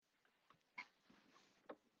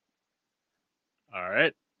All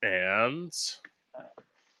right. And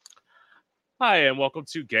hi, and welcome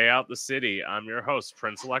to Gay Out the City. I'm your host,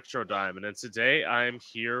 Prince Electro Diamond, and today I'm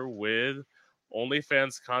here with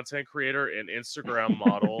OnlyFans Content Creator and Instagram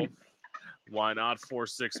model,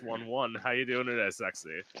 Ynot4611. How you doing today,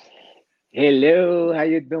 sexy? Hello, how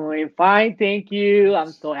you doing? Fine, thank you.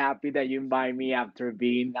 I'm so happy that you invite me after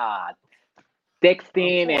being Of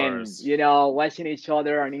texting and course. watching each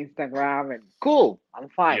other on Instagram and cool. I'm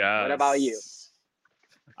fine. What about you? Yes.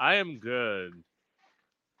 I am good.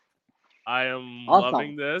 I am Awesome.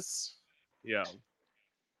 loving this. Yeah.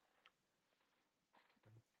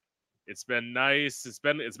 It's been nice. It's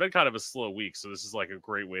been kind of a slow week, so this is like a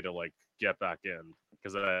great way to like get back in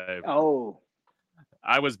because Oh.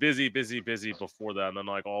 I was busy before that, and then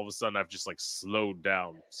like all of a sudden I've just like slowed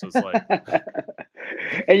down. So it's like,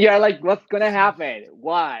 And you're like, what's gonna happen?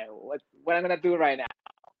 Why? What I'm gonna do right now?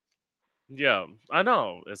 yeah, I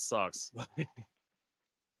know it sucks.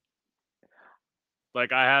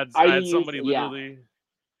 Like I had Are I you had used? somebody Yeah. literally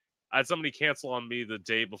I had somebody cancel on me the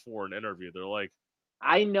day before an interview. They're like,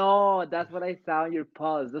 I know. That's what I saw in your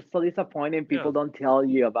post. That's so disappointing. yeah, People don't tell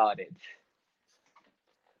you about it.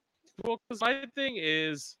 well, because my thing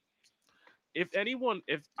is, if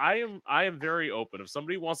I am very open. If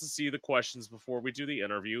somebody wants to see the questions before we do the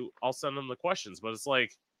interview, I'll send them the questions. But it's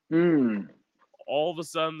like Hmm. all of a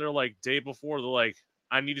sudden they're like day before they're like,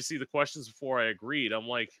 I need to see the questions before I agreed. I'm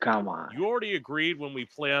like, Come on. you already agreed when we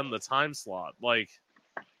planned the time slot. Like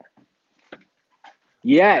now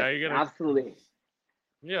Yes, you're gonna, absolutely.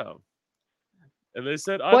 yeah. And they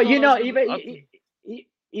said I But thought I was gonna. even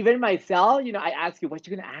even myself, I ask you what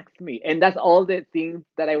you're gonna ask me, and that's all the things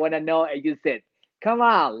that I want to know. And you said, "Come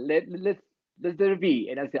on, let's do it be,"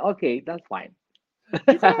 and I said, "Okay, that's fine." You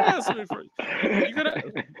could have asked me for. You could have.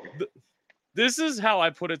 This is how I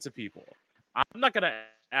put it to people. I'm not gonna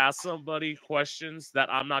ask somebody questions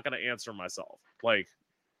that I'm not gonna answer myself. Like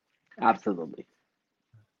Absolutely.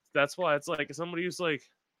 that's why it's like somebody who's like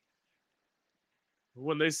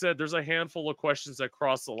when they said there's a handful of questions that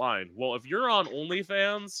cross the line. Well, if you're on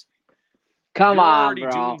OnlyFans, Come you're on, already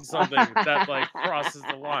bro. doing something that like crosses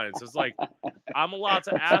the line. So it's like I'm allowed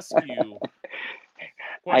to ask you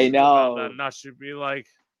I questions about that, know. and I should be like,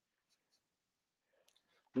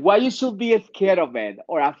 Why you should be scared of it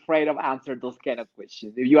or afraid of answer those kind of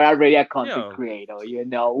questions? If you are already a content yeah, creator,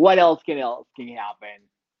 what else can happen?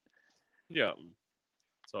 yeah,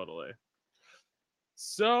 totally.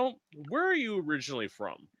 So, where are you originally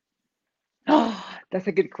from? That's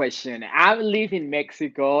a good question. I live in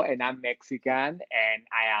Mexico and I'm Mexican and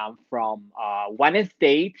I am from one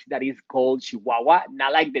state that is called Chihuahua,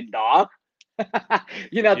 not like the dog.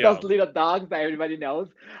 Yeah, Those little dogs that everybody knows.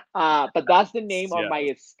 But that's the name of yes.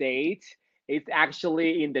 my state. It's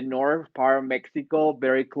actually in the north part of Mexico,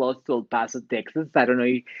 very close to El Paso, Texas. I don't know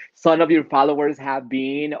if some of your followers have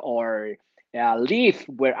been or live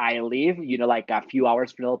where I live, like a few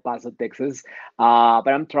hours from El Paso, Texas. But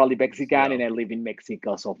I'm totally Mexican Yeah, and I live in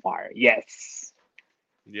Mexico so far. Yes.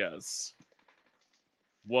 yes.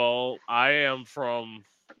 Well, I am from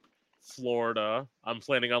Florida. I'm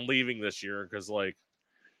planning on leaving this year because, like,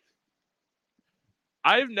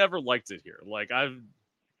 I've never liked it here. Like,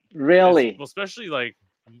 Really? especially like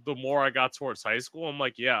the more I got towards high school, I'm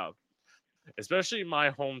like, yeah, especially in my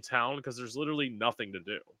hometown because there's literally nothing to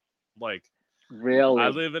do. Like, I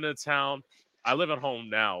Really? live in a town. I live at home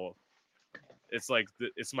now. It's like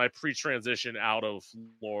it's my pre-transition out of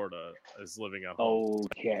Florida is living at home.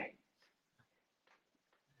 Okay.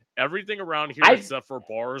 Everything around here I except for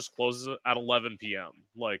bars closes at 11 p.m.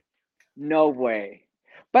 Like, No way.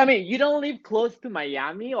 But I mean, you don't live close to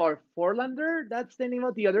Miami or Fort Lauderdale? That's the name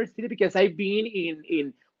of the other city because I've been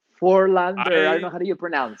in Fort Lauderdale. I don't I know how do you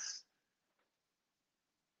pronounce.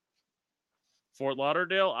 Fort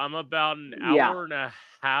Lauderdale, I'm about an Yeah. hour and a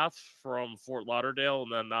half from Fort Lauderdale,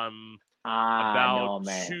 and then I'm Ah, about no,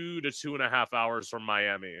 man. 2 to 2.5 hours from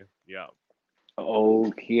Miami. Yeah.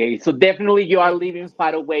 Okay, so definitely you are living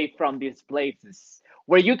far away from these places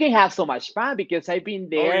where you can have so much fun because I've been Oh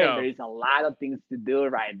there and yeah. there is a lot of things to do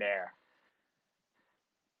right there.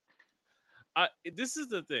 This is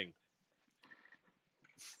the thing.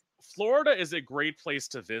 Florida is a great place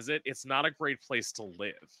to visit. It's not a great place to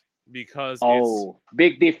live because Oh,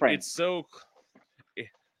 big it's difference. so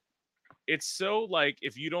it's so like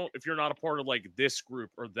if you're not a part of like this group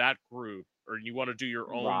or that group or you want to do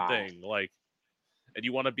your own Right. thing like and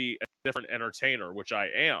you want to be a different entertainer, which I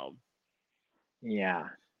am, Yeah.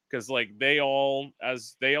 because like they all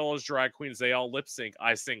as drag queens they all lip sync,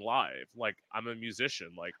 I sing live, like I'm a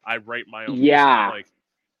musician, like I write my own music, Yeah, like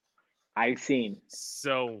I've seen.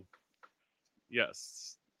 so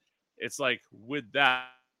yes, it's like with that,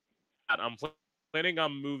 I'm planning on moving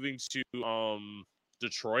to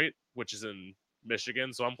Detroit, which is in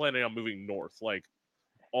Michigan. So I'm planning on moving north, like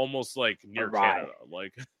almost like All near right. Canada.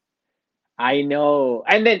 Like, I know.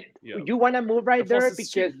 And then yeah. you want to move right And plus, there it's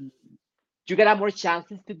cheap. because you get more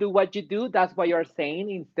chances to do what you do. That's what you're saying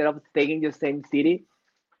instead of staying in the same city.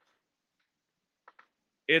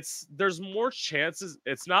 There's more chances.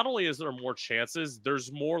 It's not only is there more chances,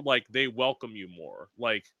 there's more like they welcome you more.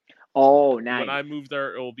 Like Oh, when nice. I move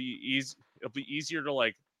there, it'll be easy. It'll be easier to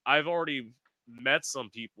like. I've already met some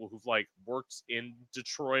people who've like worked in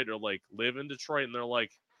Detroit or like live in Detroit, and they're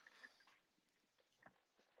like,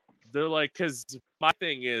 because my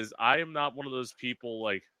thing is, I am not one of those people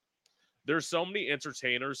like. There's so many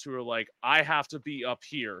entertainers who are like, I have to be up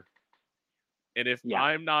here, and if Yeah,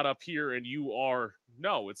 I'm not up here and you are,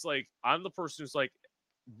 no, it's like I'm the person who's like,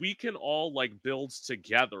 we can all like build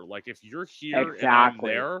together. Like if you're here and I'm exactly.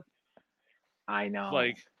 there, I know.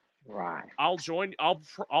 like Right. I'll join.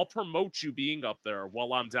 I'll promote you being up there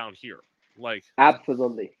while I'm down here. Like,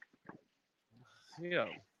 Absolutely. yeah,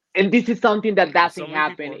 And this is something that there's so doesn't many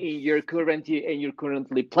people. happen in your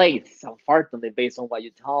currently place, unfortunately, based on what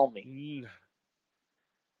you told me.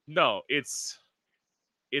 No, it's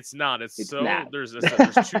not. It's It's so not.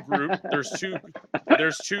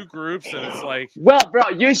 there's two groups, and it's like Well, bro,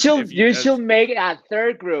 you if should you you should make a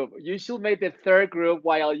third group. You should make the third group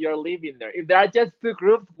while you're living there. If there are just two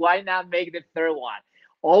groups, why not make the third one?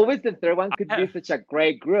 Always the third one could be I, such a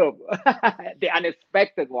great group, the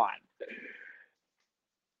unexpected one.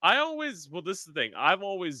 I always well, this is the thing. I've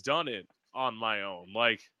always done it on my own.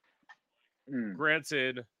 Like, Mm,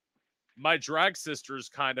 granted, my drag sister's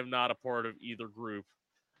kind of not a part of either group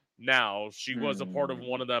now. She was a part of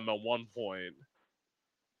one mm, of them at one point.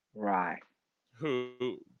 right. Who,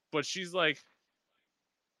 but she's like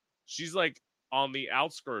on the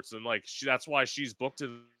outskirts, and like that's why she's booked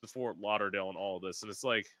to Fort Lauderdale and all of this. And it's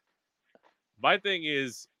like my thing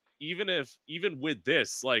is, even with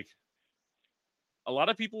this, like a lot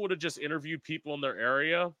of people would have just interviewed people in their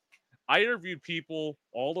area. I interviewed people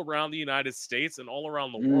all around the United States and all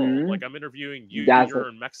around the world. Mm, Like I'm interviewing you, that's you're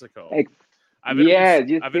in Mexico. ex- I've interviewed yeah.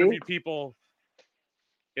 You I've see, interviewed people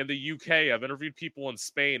in the UK. I've interviewed people in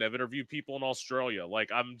Spain. I've interviewed people in Australia.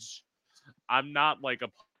 Like I'm not like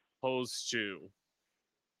opposed to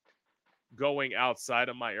going outside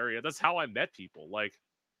of my area. That's how I met people. Like,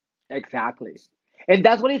 exactly. And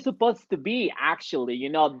that's what it's supposed to be, actually.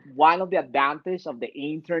 One of the advantage of the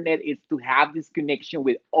internet is to have this connection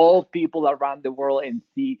with all people around the world and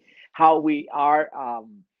see how we are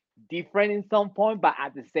different in some point, but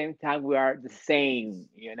at the same time, we are the same.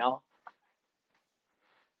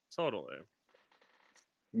 totally.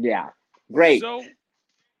 Yeah, great. So,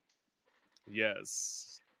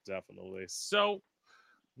 yes, definitely. So,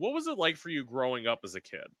 what was it like for you growing up as a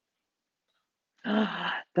kid?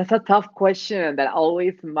 That's a tough question that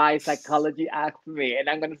always my psychology asks me, and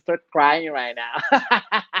I'm going to start crying right now.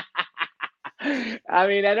 I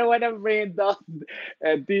mean, I don't want to bring those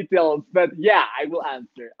details, but yeah, I will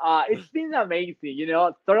answer. It's been amazing.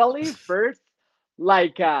 Totally first,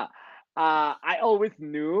 like, I always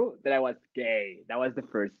knew that I was gay. That was the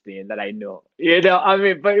first thing that I knew. I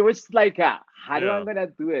mean, but it was like, how do I Yeah. gonna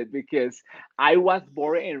do it? Because I was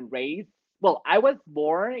born and raised. Well, I was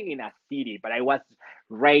born in a city, but I was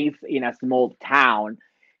raised in a small town.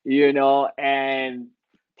 And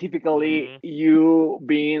typically Hmm. you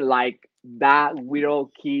being like that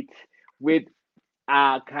widow kid with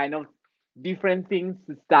kind of different things,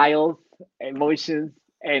 styles, emotions,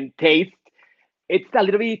 and taste. It's a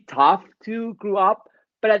little bit tough to grow up,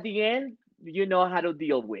 but at the end, you know how to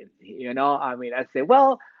deal with. I mean, I say,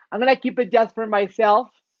 well, I'm gonna keep it just for myself.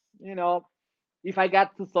 You know, if I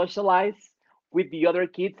got to socialize with the other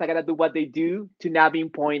kids, I gotta do what they do to not being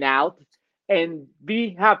pointed out and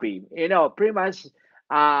be happy. Pretty much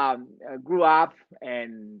grew up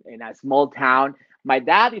in a small town. My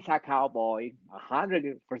dad is a cowboy,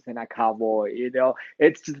 100% a cowboy.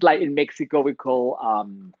 It's just like in Mexico we call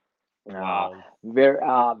uh, Wow.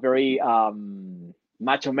 very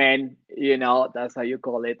macho man. That's how you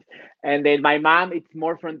call it. And then my mom, it's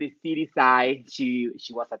more from the city side. She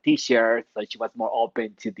was a teacher, so she was more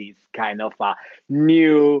open to these kind of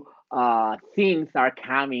new things are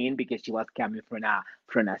coming because she was coming from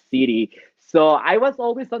a city. So I was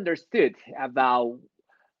always understood about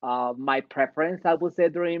my preference, I would say,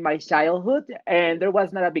 during my childhood, and there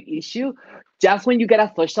was not a big issue. Just when you get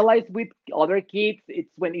to socialize with other kids, it's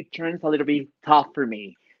when it turns a little bit tough for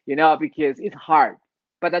me, because it's hard.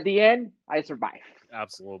 But at the end, I survive.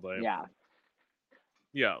 Absolutely. Yeah.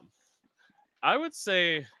 Yeah. I would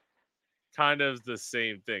say kind of the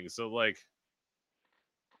same thing. So like,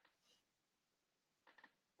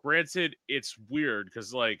 granted, it's weird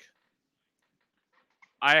because like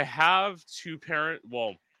I have two parent.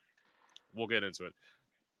 Well, we'll get into it.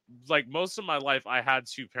 Like most of my life, I had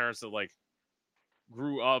two parents that like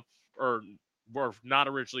grew up or were not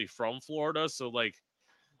originally from Florida. So like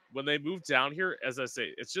when they moved down here, as I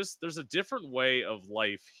say, it's just there's a different way of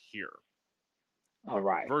life here All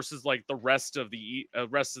right. versus like the rest of the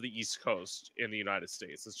East Coast in the United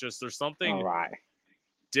States. It's just there's All something right.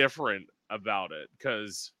 different about it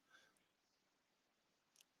because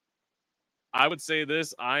I would say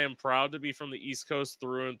this: I am proud to be from the East Coast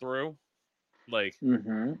through and through. Like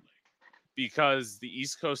Mm-hmm. because the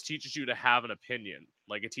East Coast teaches you to have an opinion.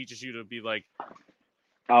 Like it teaches you to be like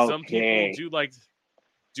some people Okay. do like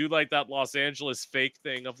that Los Angeles fake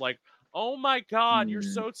thing of like, oh my god, you're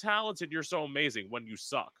Mm. so talented, you're so amazing when you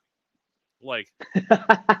suck. Like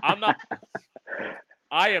I'm not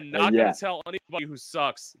I am not gonna Yeah. tell anybody who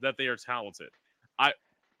sucks that they are talented. I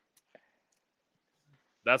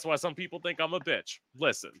That's why some people think I'm a bitch.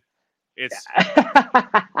 Listen, it's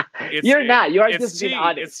You're not. You are it's just being tea.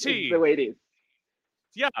 honest. It's It's the tea. way it is.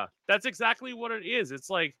 Yeah, that's exactly what it is. It's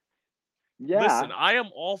like, listen, Yeah. I am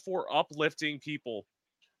all for uplifting people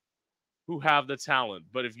who have the talent,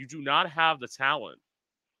 but if you do not have the talent,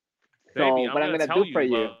 So baby, I'm what I'm gonna gonna tell do for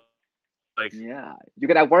you, you? like, Yeah. You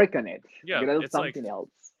gotta work on it. You yeah, gotta do it's like, something else.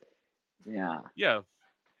 Yeah. yeah,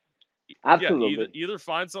 yeah, either Absolutely. either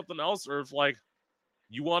find something else, or if like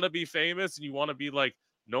you want to be famous and you want to be like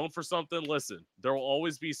known for something, listen, there will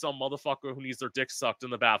always be some motherfucker who needs their dick sucked in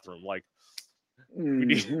the bathroom. Like we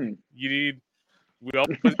need, Hmm. you need, we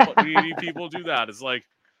need people to do that. It's like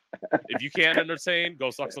if you can't entertain, go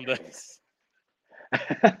suck some dicks.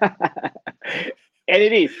 And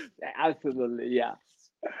it is absolutely, yeah.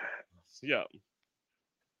 Yeah.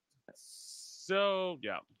 So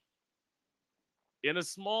yeah, in a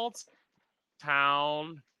small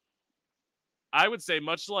town, I would say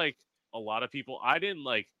much like a lot of people, I didn't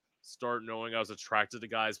like start knowing I was attracted to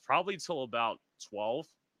guys probably till about 12,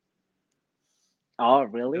 Oh,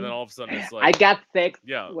 and then really? all of a sudden it's I like, got sex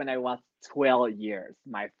yeah, when I was 12 years.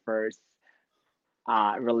 My first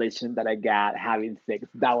relation that I got having sex.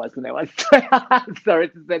 That was when I was 12. Sorry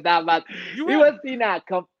to say that, but you it had was in a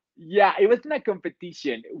yeah, it was in a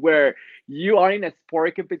competition where you are in a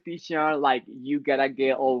sport competition. Like you gotta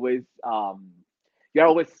get always you're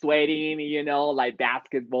always sweating, like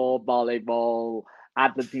basketball, volleyball,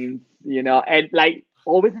 athletics, and like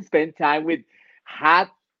always spend time with hot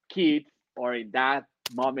kids, or in that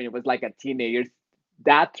moment it was like a teenager.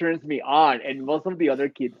 That turns me on, and most of the other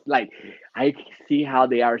kids, like I see how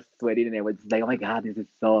they are sweating, and I was like, oh my god, this is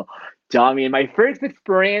so yummy. And my first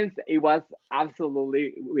experience, it was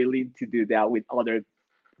absolutely willing to do that with other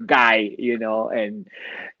guy, and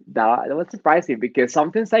that was surprising because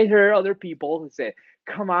sometimes I hear other people who say,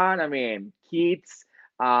 "Come on, I mean, kids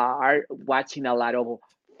are watching a lot of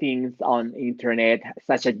things on internet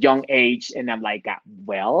such a young age," and I'm like,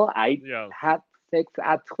 "Well, I yeah. had sex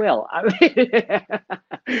at 12. I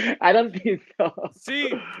mean, I don't think so."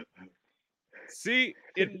 See,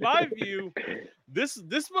 in my view, this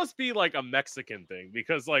must be like a Mexican thing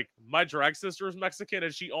because like my drag sister is Mexican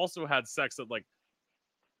and she also had sex at like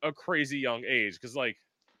a crazy young age because like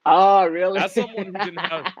Oh, really? as someone who didn't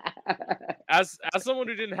have as someone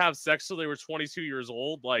who didn't have sex till they were 22 years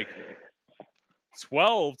old, like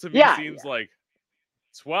 12 to me Yeah, seems like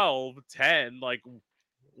 12, 10, like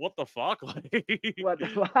what the fuck? Like what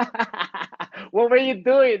what were you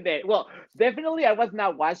doing there? Well, definitely I was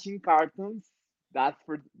not watching cartoons. That's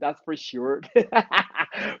for sure.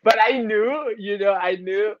 But I knew, I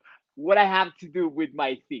knew what I have to do with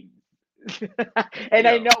my things. And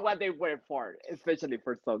I yeah. know what they were for, especially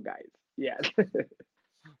for some guys. Yes.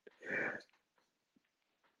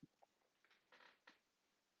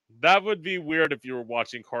 That would be weird if you were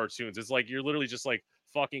watching cartoons. It's like you're literally just like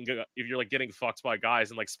if you're like getting fucked by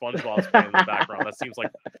guys and like SpongeBob's playing in the background. That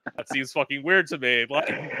seems fucking weird to me.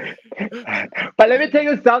 Like But let me tell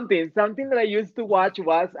you something. Something that I used to watch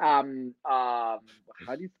was how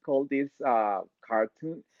do you call this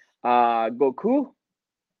cartoon? Goku.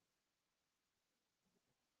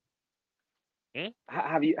 hmm?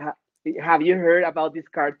 Have you heard about this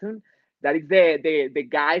cartoon? That is the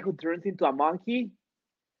guy who turns into a monkey.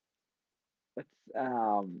 What's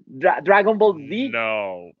Dragon Ball Z?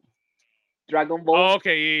 No. Dragon Oh, Ball.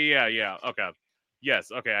 okay, yeah. Okay.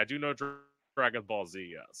 Yes, okay. I do know Dragon Ball Z, yes.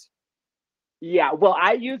 Yeah. Well,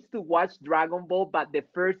 I used to watch Dragon Ball, but the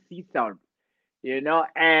first season,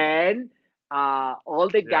 and all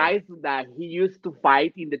the Yeah. guys that he used to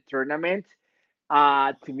fight in the tournament,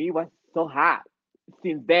 to me was so hot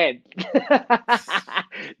since then.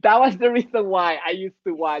 That was the reason why I used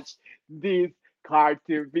to watch this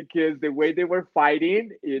cartoon because the way they were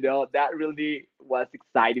fighting, that really was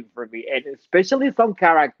exciting for me, and especially some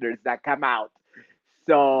characters that come out.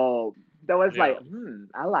 So that was Yeah. like,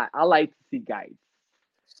 I like to see guys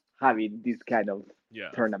having this kind of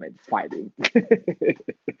Yeah. tournaments fighting.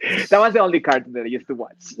 That was the only cartoon that I used to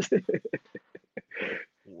watch.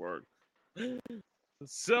 Word.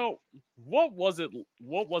 So, what was it?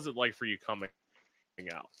 What was it like for you coming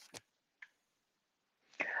out?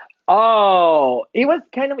 Oh, it was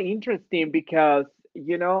kind of interesting because,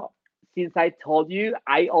 since I told you,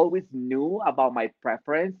 I always knew about my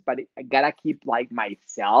preference, but I gotta keep like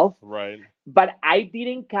myself. Right. But I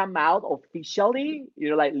didn't come out officially,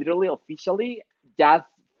 like literally officially, just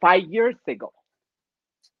 5 years ago.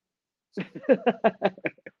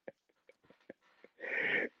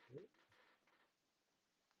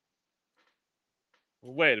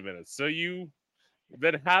 Wait a minute. So you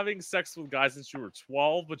been having sex with guys since you were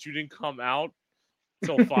 12, but you didn't come out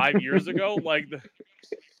till 5 years ago? Like,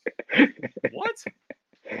 what?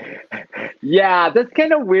 Yeah, that's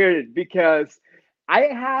kind of weird because I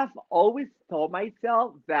have always told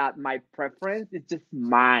myself that my preference is just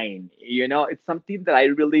mine. It's something that I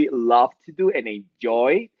really love to do and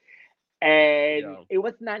enjoy. And Yeah. it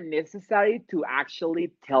was not necessary to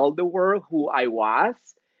actually tell the world who I was,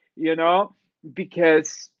 you know,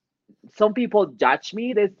 because some people judge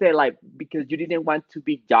me. They say, like, because you didn't want to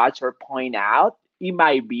be judged or point out. It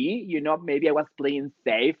might be, maybe I was playing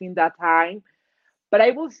safe in that time, but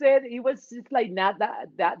I will say it was just like not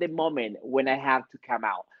that the moment when I have to come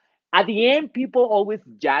out. At the end, people always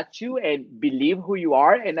judge you and believe who you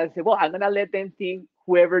are, and I say, well, I'm gonna let them think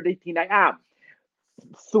whoever they think I am.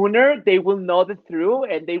 Sooner they will know the truth,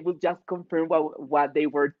 and they will just confirm what they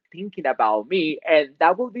were thinking about me, and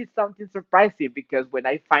that will be something surprising because when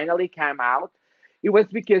I finally came out, it was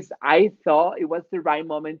because I thought it was the right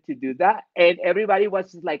moment to do that, and everybody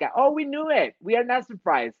was just like, oh, we knew it, we are not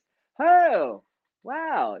surprised. Oh,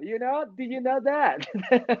 wow, did you know that?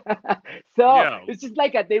 So Yeah. it's just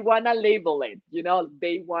like they want to label it,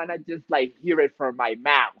 they want to just like hear it from my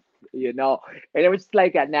mouth, you know and it was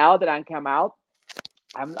like now that I come out,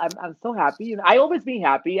 I'm so happy. I always been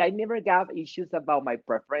happy. I never got issues about my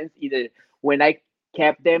preference either when I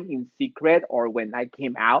kept them in secret or when I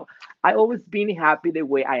came out. I always been happy the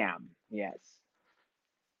way I am. Yes.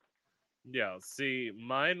 Yeah. See,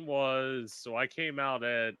 mine was so I came out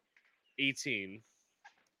at 18.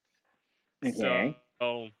 Okay.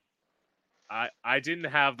 So I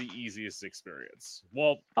didn't have the easiest experience.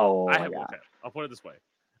 Well, Oh I my have god. okay. I'll put it this way.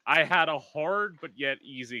 I had a hard but yet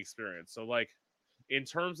easy experience. So like in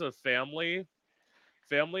terms of family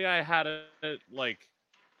I had it like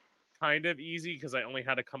kind of easy because I only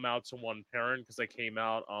had to come out to one parent because I came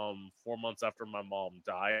out 4 months after my mom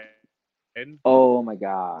died. Oh my So it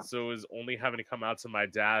god. was only having to come out to my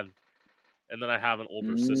dad, and then I have an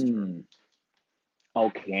older sister, Mm.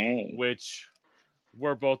 Okay. which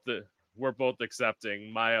we're both the we're both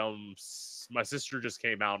accepting. My sister just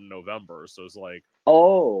came out in November, so it's like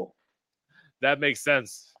Oh. that makes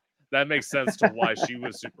sense. That makes sense to why she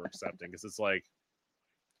was super accepting because it's like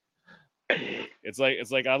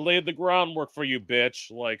I laid the groundwork for you,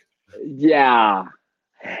 bitch. Like, Yeah.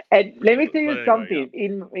 And let me tell but you anyway, yeah, something.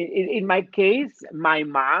 In my case, my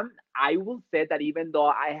mom, I will say that even though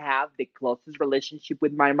I have the closest relationship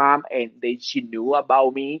with my mom and she knew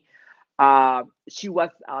about me, she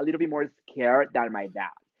was a little bit more scared than my dad.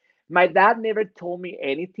 My dad never told me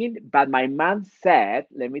anything, but my mom said,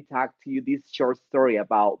 let me talk to you this short story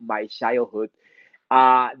about my childhood.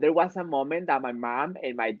 There was a moment that my mom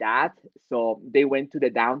and my dad, so they went to the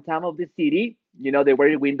downtown of the city. They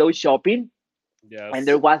were window shopping, and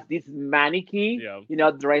there yes, was this mannequin,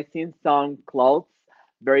 yeah, dressing some clothes,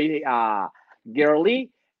 very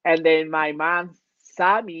girly. And then my mom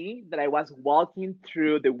saw me that I was walking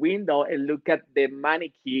through the window and look at the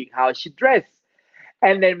mannequin how she dressed.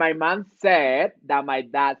 And then my mom said that my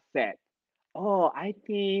dad said, "Oh, I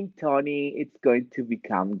think Tony is going to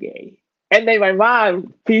become gay." And then my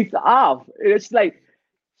mom pissed off. It's like,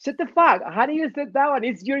 shut the fuck. How do you say that one?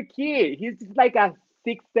 It's your kid. He's just like a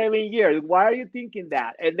 6, 7 years. Why are you thinking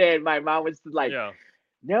that? And then my mom was just like, yeah,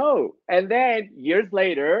 no. And then years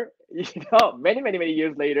later, many, many, many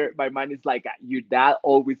years later, my mom is like, your dad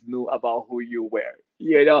always knew about who you were.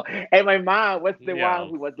 And my mom was the one yeah,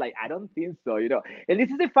 who was like, I don't think so. And this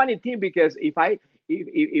is a funny thing because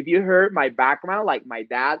if you heard my background, like my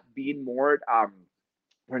dad being more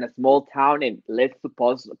from a small town and let's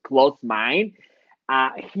suppose close mind,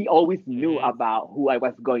 he always knew Mm-hmm. about who I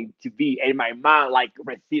was going to be, and my mom like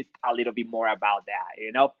resist a little bit more about that,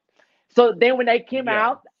 you know. So then when I came Yeah.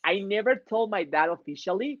 out, I never told my dad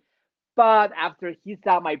officially, but after he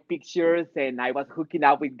saw my pictures and I was hooking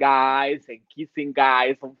up with guys and kissing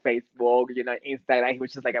guys on Facebook, you know, Instagram, he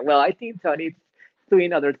was just like, well, I think Tony's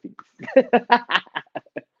doing other things.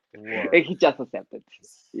 And Work. he just accepted.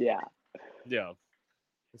 Yeah. Yeah.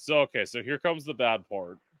 So okay, so here comes the bad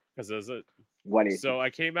part. Because as it What is it? so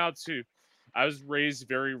I was raised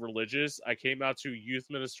very religious. I came out to youth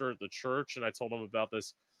minister at the church and I told him about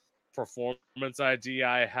this performance idea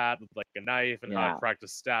I had with like a knife and how I Yeah.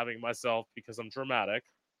 practiced stabbing myself because I'm dramatic,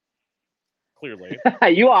 clearly.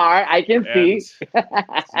 You are. I can And see.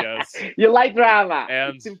 yes. You like drama.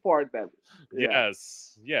 And It's important. Yeah.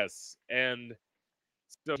 yes. And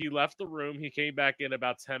so he left the room. He came back in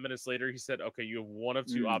about 10 minutes later. He said, okay, you have one of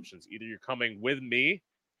two Mm. options. Either you're coming with me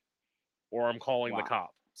or I'm calling the Wow.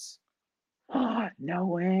 cops. No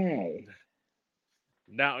way.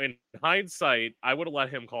 Now, in hindsight, I would have let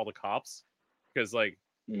him call the cops because, like,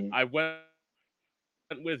 Yeah. I went with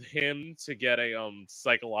him to get a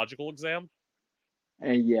psychological exam.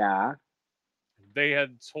 Yeah. They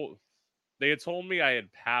had told me I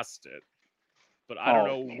had passed it, but I don't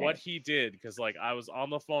know what Okay. he did because, like, I was on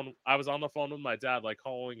the phone. I was on the phone with my dad, like,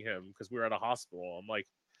 calling him because we were at a hospital. I'm like,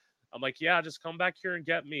 yeah, just come back here and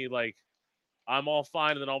get me. Like, I'm all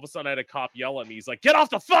fine. And then all of a sudden, I had a cop yell at me. He's like, get off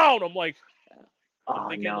the phone. I'm Oh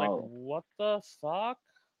thinking, like, no. what the fuck?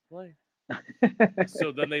 Like,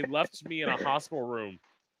 so then they left me in a hospital room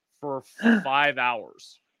for 5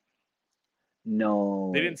 hours.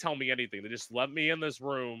 They No. didn't tell me anything. They just let me in this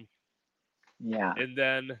room. Yeah. And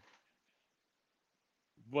then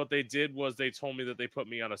what they did was they told me that they put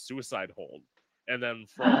me on a suicide hold. And then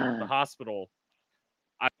from the hospital,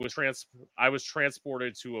 I was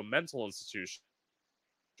transported to a mental institution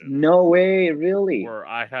No way, really? where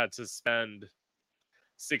I had to spend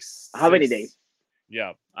six How many days? six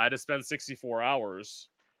yeah, I had to spend 64 hours.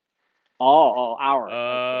 Oh, hours.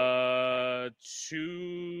 Okay. Uh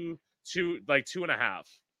two and a half.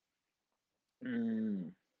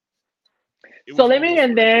 Mm. It So was let me almost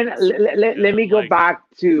and 3 then days. And let me then go like back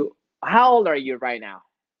to how old are you right now,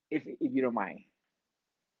 if you don't mind?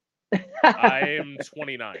 I am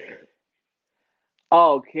 29.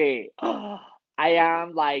 Okay. I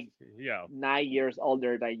am like Yeah. 9 years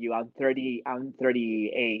older than you. I'm 30. I'm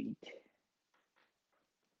 38.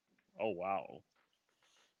 Oh wow.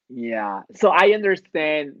 Yeah. So I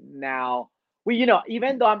understand now. Well, you know,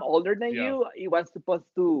 even though I'm older than Yeah. you, it was supposed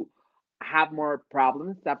to have more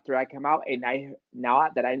problems after I come out. And I now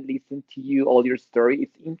that I listen to you, all your story,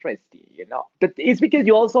 it's interesting, you know. But it's because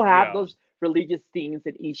you also have Yeah. those religious things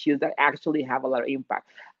and issues that actually have a lot of impact.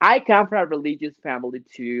 I come from a religious family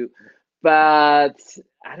too, but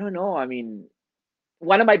I don't know. I mean,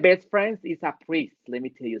 one of my best friends is a priest. Let me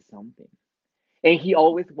tell you something. And he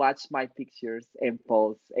always watched my pictures and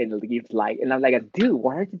posts and leaves like, and I'm like, dude,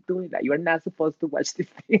 why are you doing that? You are not supposed to watch this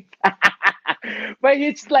thing. But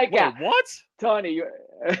it's like, Wait, what? Tony, you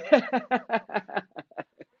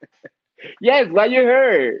yes, what you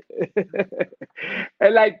heard.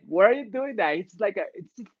 And like, why are you doing that? It's like,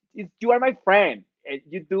 you are my friend and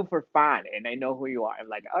you do for fun. And I know who you are. I'm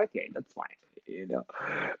like, okay, that's fine. You know,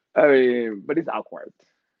 I mean, but it's awkward.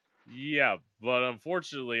 Yeah, but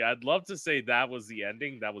unfortunately, I'd love to say that was the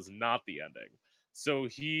ending. That was not the ending. So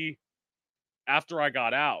after I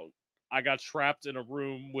got out, I got trapped in a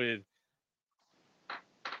room with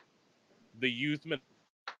the youth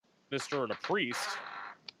minister and a priest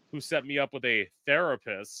who set me up with a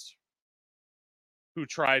therapist who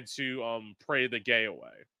tried to pray the gay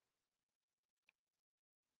away.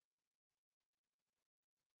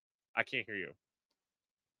 I can't hear you.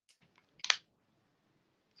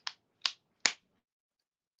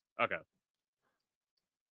 Okay,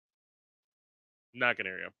 not gonna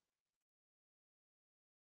hear you.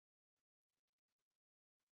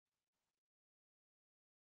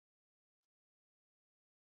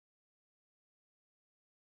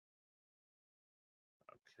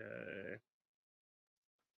 Okay.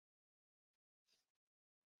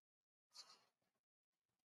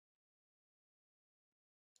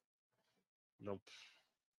 Nope.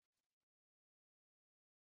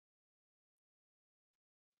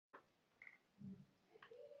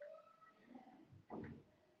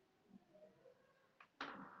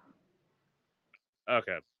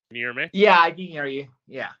 Okay. Can you hear me? Yeah, I can hear you.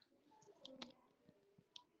 Yeah.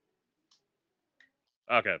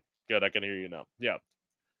 Okay. Good. I can hear you now. Yeah.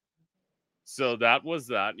 So that was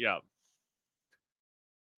that. Yeah.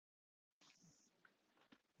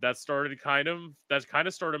 that kind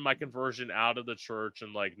of started my conversion out of the church,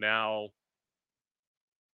 and like now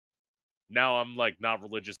I'm like not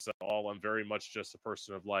religious at all. I'm very much just a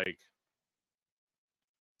person of like,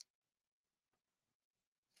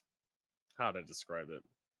 how to describe it.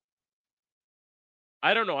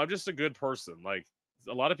 I don't know. I'm just a good person. Like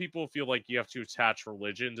a lot of people feel like you have to attach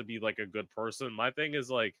religion to be like a good person. My thing is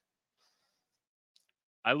like,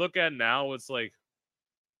 I look at now, it's like,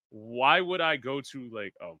 why would I go to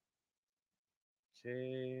like, oh,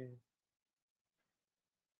 okay.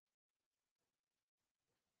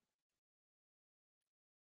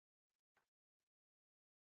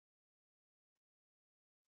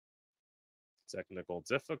 Technical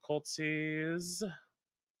difficulties.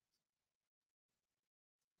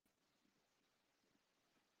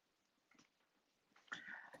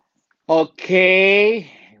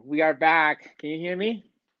 Okay, we are back. Can you hear me?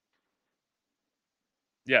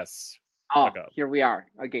 Yes. Oh, Okay. here we are.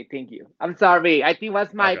 Okay, thank you. I'm sorry. I think it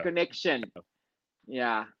was my Okay. connection.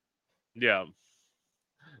 Yeah. Yeah.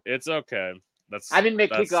 It's okay. I'm in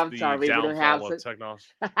Mexico. That's I'm the sorry. We don't have downfall so. of technology.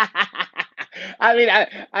 I mean,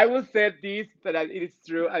 I will say this, but it is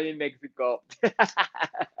true. I'm in Mexico.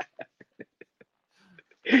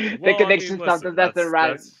 The Well, I mean, connection listen, sometimes doesn't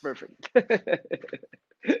run that's perfect.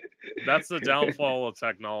 that's the downfall of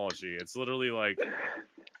technology. It's literally like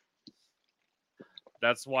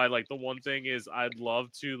that's why like the one thing is I'd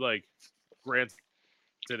love to like granted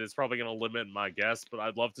it's probably going to limit my guess, but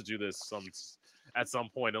I'd love to do this at some point and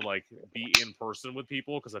like be in person with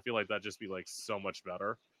people because I feel like that'd just be like so much better.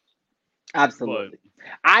 But Absolutely.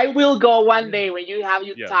 I will go one yeah, day when you have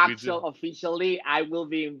your yeah, we talk do. show officially. I will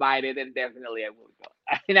be invited, and definitely I will go.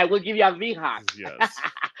 And I will give you a big hug Yes.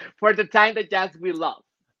 for the time that just we lost.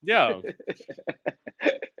 Yeah.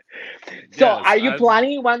 So, Yes. are you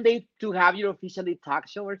planning one day to have your officially talk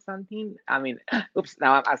show or something? I mean, oops,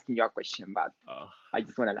 now I'm asking you a question, but I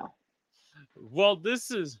just want to know. Well,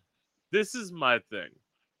 this is my thing.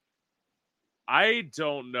 I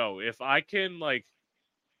don't know if I can like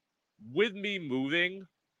with me moving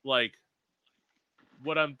like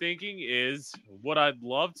what I'm thinking is what I'd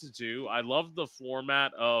love to do. I love the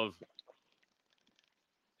format of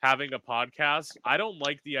having a podcast. I don't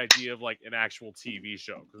like the idea of like an actual TV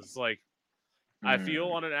show because it's like I feel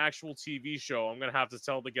Hmm. on an actual TV show, I'm gonna have to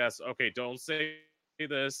tell the guests, okay, don't say this,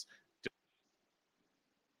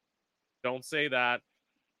 don't say that.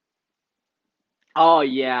 Oh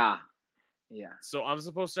yeah, yeah. So I'm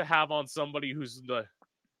supposed to have on somebody who's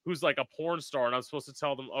like a porn star, and I'm supposed to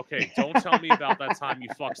tell them, okay, don't tell me about that time you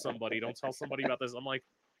fucked somebody. Don't tell somebody about this. I'm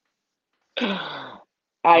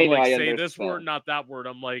I know, like, I say this word, understand. not that word.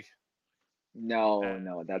 I'm like, No,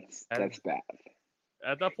 no, at, that's bad.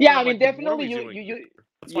 at that point, Yeah, I'm I mean, like, what are definitely we doing here?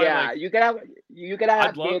 That's why, yeah, like, you gotta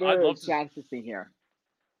have I'd better love to, chances in here.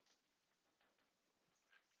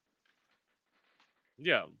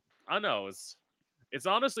 yeah, I know. It's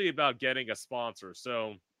honestly about getting a sponsor.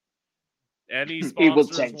 So, any It will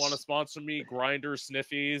sponsors want to change. sponsor me? Grinder,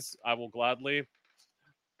 Sniffies, I will gladly.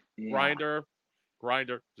 Yeah. Grinder,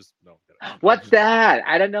 Grinder, just no. What's that?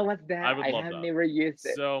 I don't know what's I that. would I love have that. never used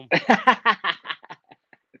it. So,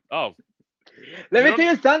 oh, Let you me tell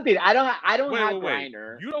don't. you something. I don't Wait, have wait, wait.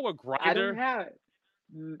 grinder. You know what I don't Grinder? have it.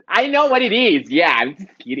 I know what it is. Yeah, I'm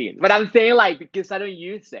just kidding. But I'm saying like because I don't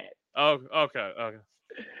use it. Oh, okay, okay.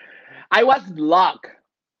 I was blocked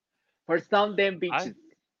for some damn I bitches.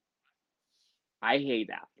 I hate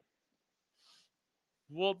that.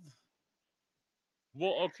 well,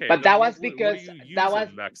 okay. But Then that was what do because you that use was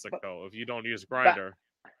in but, Mexico if you don't use but Grinder?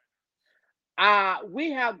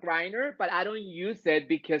 we have Grinder, but I don't use it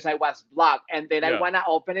because I was blocked. And then I Yeah, want to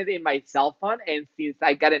open it in my cell phone. And since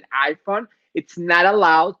I got an iPhone, it's not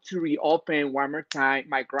allowed to reopen one more time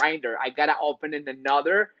my Grinder. I got to open in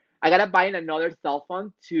another. I got to buy another cell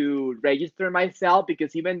phone to register myself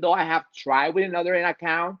because even though I have tried with another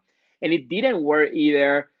account and it didn't work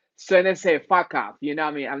either. So then I say, fuck off. You know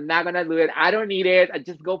what I mean? I'm not going to do it. I don't need it. I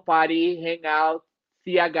just go party, hang out,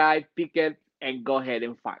 see a guy, pick it, and go ahead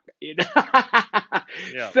and fuck. You know?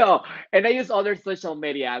 yeah, So, and I use other social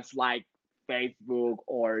medias like Facebook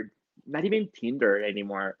or not even Tinder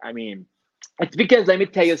anymore. I mean, it's because let me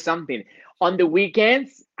tell you something. On the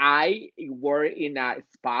weekends, I work in a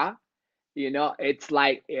spa. You know, it's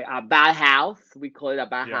like a bad house. We call it a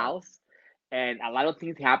bad yeah. house. And a lot of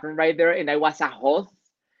things happen right there. And I was a host,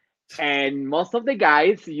 and most of the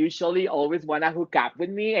guys usually always want to hook up with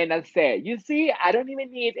me. And I say, you see, I don't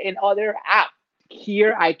even need another app.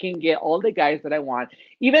 Here I can get all the guys that I want.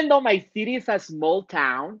 Even though my city is a small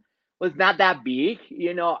town, was not that big,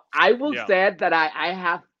 you know, I will Yeah. say that I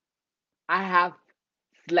have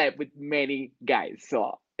slept with many guys.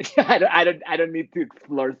 So I don't need to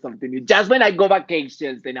explore something new. Just when I go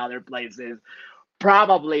vacations in other places,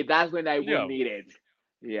 probably that's when I will Yeah. need it.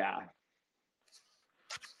 Yeah.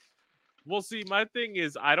 Well, see, my thing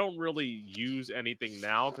is I don't really use anything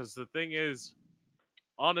now because the thing is,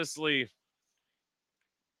 honestly,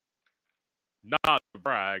 not to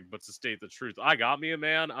brag, but to state the truth, I got me a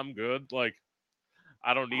man. I'm good. Like,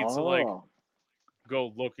 I don't need to like Oh, go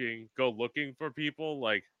looking for people.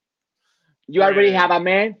 Like, you already have granted, a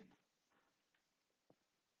man?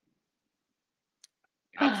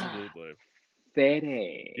 absolutely.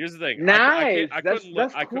 City. Here's the thing. I can't. Nice. I That's couldn't.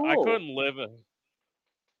 that's I cool. couldn't live.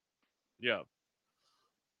 Yeah.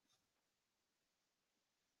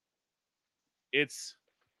 It's.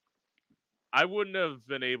 I wouldn't have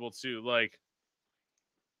been able to like.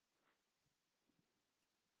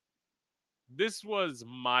 This was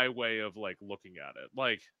my way of like looking at it.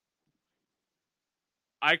 Like,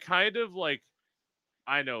 I kind of like.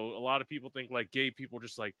 I know a lot of people think like gay people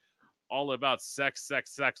just like all about sex,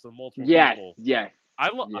 sex, sex with multiple Yes, people. yes, I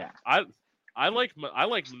lo- yeah. I like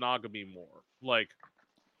monogamy more. Like,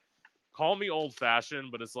 call me old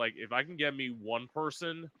fashioned, but it's like if I can get me one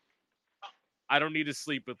person, I don't need to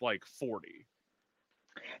sleep with like 40.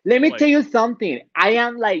 Let me tell Like, you something. I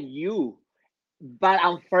am like you, but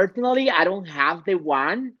unfortunately, I don't have the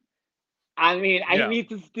one. I mean, I yeah, need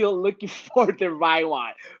to still looking for the right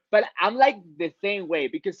one. But I'm like the same way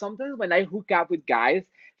because sometimes when I hook up with guys,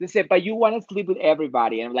 they say, "But you want to sleep with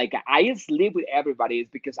everybody?" And I'm like, I sleep with everybody is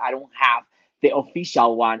because I don't have the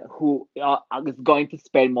official one who is going to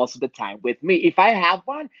spend most of the time with me. If I have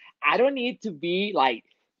one, I don't need to be like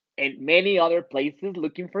in many other places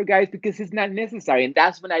looking for guys because it's not necessary. And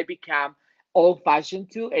that's when I become old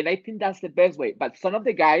fashioned too. And I think that's the best way. But some of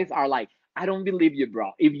the guys are like, I don't believe you,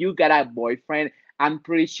 bro. If you got a boyfriend, I'm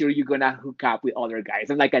pretty sure you're gonna hook up with other guys.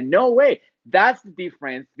 I'm like, no way. That's the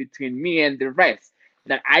difference between me and the rest.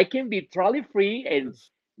 That I can be totally free and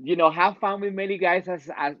have fun with many guys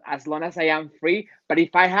as long as I am free. But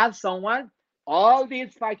if I have someone, all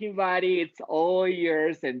this fucking body, it's all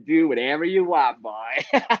yours and do whatever you want, boy.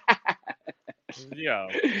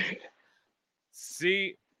 yeah.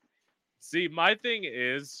 See, my thing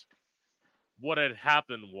is what had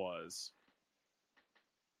happened was,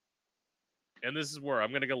 and this is where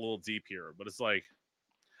I'm gonna get a little deep here, but it's like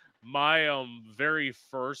my very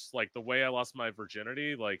first, like, the way I lost my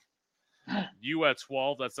virginity, like, you at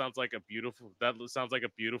 12, that sounds like a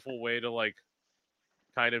beautiful way to like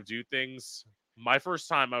kind of do things. My first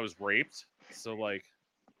time I was raped, so like,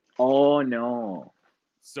 Oh no.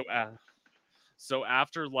 so so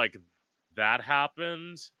after like that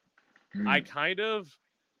happened, I Hmm. kind of,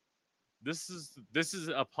 this is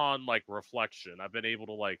upon like reflection. I've been able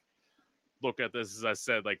to like look at this, as I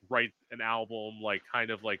said, like write an album, like kind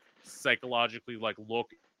of like psychologically like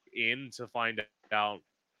look in to find out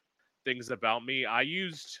things about me. I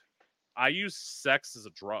used sex as a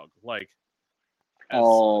drug, like,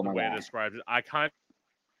 as Oh the my way I god. described it.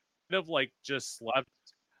 Of like just slept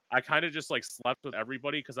I kind of just like slept with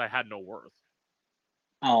everybody because I had no worth.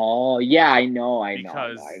 Oh yeah, I Because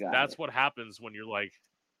got that's it. what happens when you're like,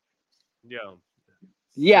 yeah.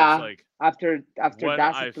 So it's Yeah, like after when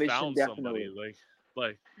that I situation, found somebody, definitely. like,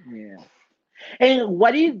 Yeah. And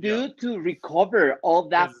what do you yeah, do to recover all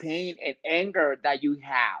that pain because and anger that you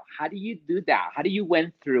have? How do you do that? How do you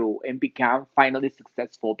went through and become finally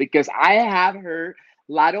successful? Because I have heard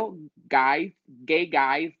a lot of guys, gay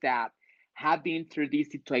guys that have been through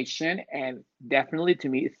this situation, and definitely to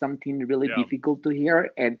me it's something really yeah, difficult to hear,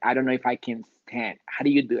 and I don't know if I can stand. How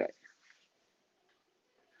do you do it?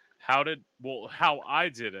 how I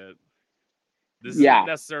did it. This isn't Yeah.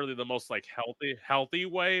 necessarily the most like healthy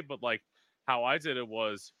way, but like how I did it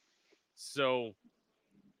was, so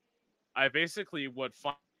I basically, what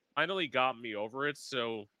finally got me over it. So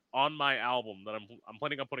on my album that I'm planning on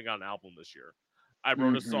putting out an album this year, I wrote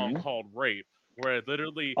a song Mm-hmm. called "Rape," where I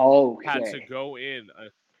literally had to Okay. go in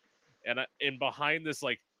and behind this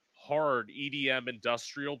like hard EDM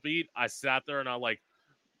industrial beat, I sat there and I like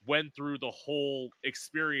went through the whole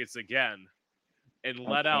experience again and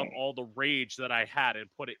let out Okay. all the rage that I had and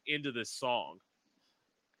put it into this song.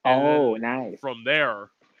 And Oh, then nice. from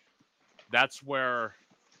there, that's where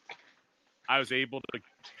I was able to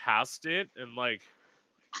past it and like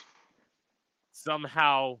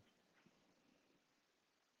somehow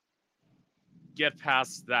get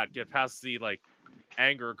past the like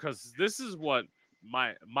anger, because this is what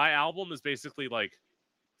my album is basically like,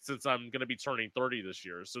 since I'm gonna be turning 30 this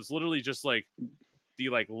year. So it's literally just like the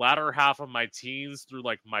like latter half of my teens through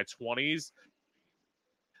like my 20s.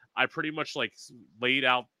 I pretty much like laid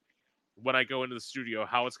out when I go into the studio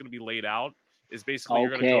how it's gonna be laid out. is basically you're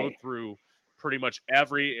going to go Okay. through pretty much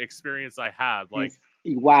every experience I had, like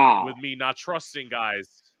with Wow. me not trusting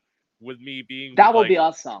guys, with me being That will like, be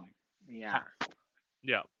awesome. Yeah.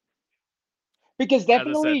 yeah, Because as I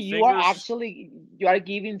definitely said, you are fingers, actually you are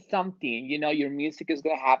giving something, your music is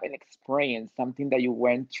going to have an experience, something that you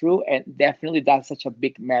went through, and definitely that's such a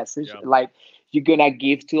big message, yeah, like you're going to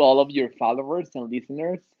give to all of your followers and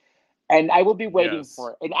listeners. And I will be waiting yes,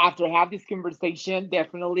 for it. And after have this conversation,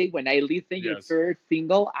 definitely when I listen your yes, third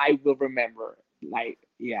single, I will remember. Like,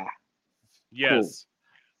 yeah, cool. yes.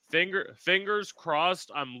 Fingers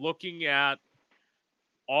crossed. I'm looking at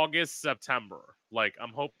August, September. Like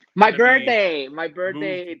I'm hoping My to be birthday, my moved.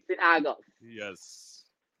 birthday, it's in August. Yes,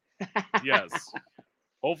 yes.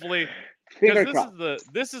 Hopefully, because Finger crossed.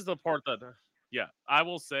 this is the part that, yeah, I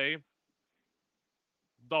will say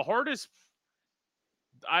the hardest,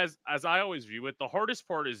 as I always view it, the hardest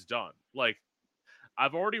part is done. Like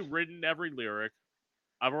I've already written every lyric,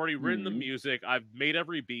 I've already written the Mm, music, I've made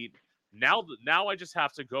every beat. Now I just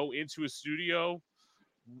have to go into a studio,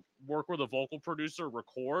 work with a vocal producer,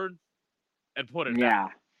 record, and put it down. yeah.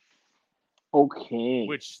 Okay.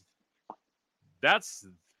 Which that's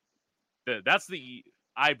that's the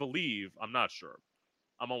I believe, I'm not sure.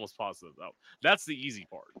 I'm almost positive though. That's the easy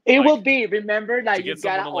part. It Like will be. Remember to that you get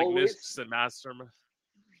someone gotta to like always, mix and master.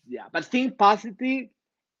 yeah. But think positive.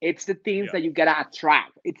 It's the things Yeah. that you gotta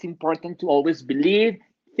attract. It's important to always believe,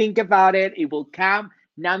 think about it. It will come.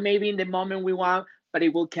 Not maybe in the moment we want, but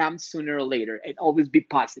it will come sooner or later. And always be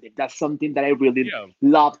positive. That's something that I really Yeah.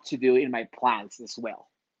 love to do in my plans as well.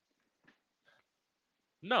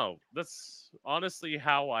 No, that's honestly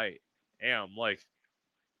how I am. Like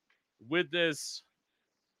with this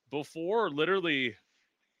before literally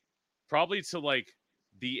probably to like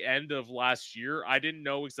the end of last year, I didn't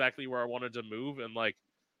know exactly where I wanted to move and like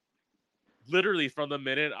literally from the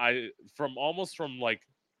minute from like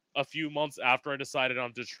a few months after I decided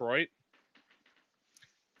on Detroit,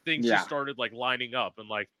 things just Yeah. started like lining up and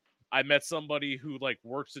like I met somebody who like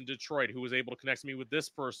works in Detroit who was able to connect me with this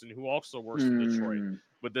person who also works in Detroit Mm,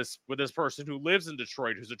 with this person who lives in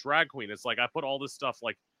Detroit who's a drag queen. It's like I put all this stuff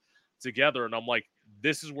like together and I'm like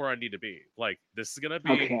this is where I need to be. Like this is going to be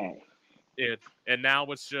okay. it. And now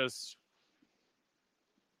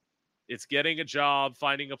it's getting a job,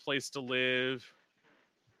 finding a place to live.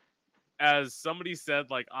 As somebody said,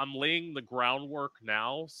 like I'm laying the groundwork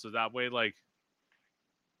now so that way like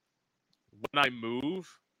when I move,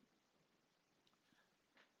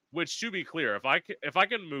 which to be clear, if I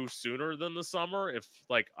can move sooner than the summer, if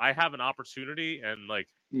like I have an opportunity and like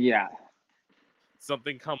Yeah.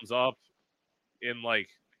 something comes up in like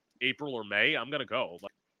April or May, I'm gonna go.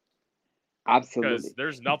 Like because Absolutely.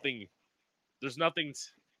 there's nothing,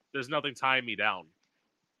 there's nothing tying me down.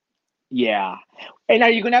 Yeah. And are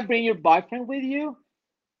you gonna bring your boyfriend with you?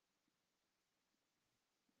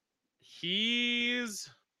 He's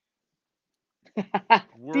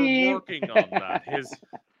we're Steve. working on that.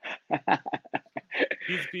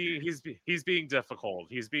 He's being difficult.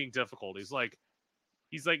 He's being difficult. He's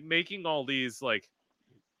like making all these like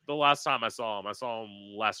the last time I saw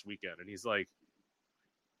him last weekend, and he's like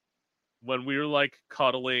when we were like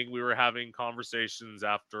cuddling, we were having conversations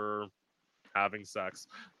after having sex.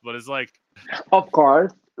 But it's like, Of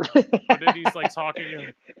course. but then he's like talking,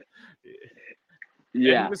 and he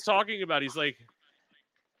Yeah. was talking about, he's like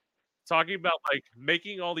talking about like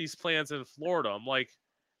making all these plans in Florida. I'm like,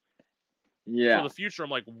 for Yeah. the future, I'm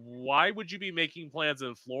like, why would you be making plans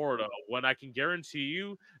in Florida when I can guarantee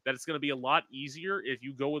you that it's going to be a lot easier if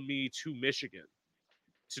you go with me to Michigan,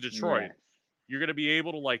 to Detroit? Yes. You're going to be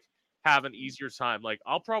able to like have an easier time. Like,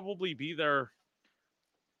 I'll probably be there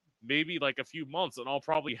maybe like a few months and I'll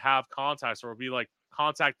probably have contacts or I'll be like,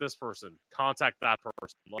 contact this person, contact that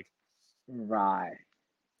person. Like, Right.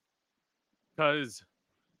 because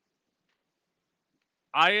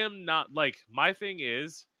I am not like, my thing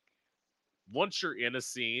is, once you're in a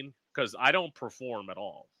scene, because I don't perform at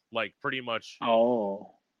all, like, pretty much,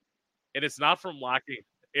 Oh. and it's not from lacking,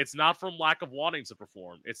 it's not from lack of wanting to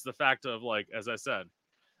perform. It's the fact of, like, as I said,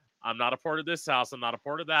 I'm not a part of this house, I'm not a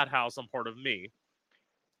part of that house, I'm part of me.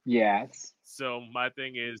 Yes. So my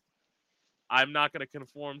thing is, I'm not going to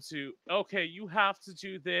conform to, okay, you have to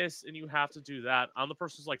do this and you have to do that. I'm the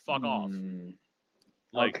person who's like, fuck off. Mm,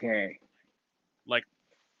 Like, okay. like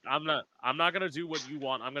I'm not going to do what you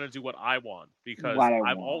want. I'm going to do what I want because What I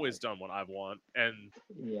I've want. always done what I want. And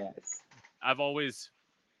Yes. I've always,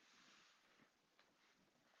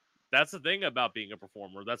 that's the thing about being a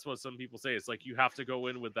performer. That's what some people say. It's like, you have to go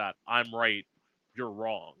in with that. I'm right. You're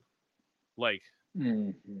wrong. Like,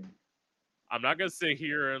 Hmm. I'm not going to sit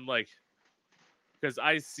here and like, because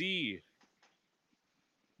I see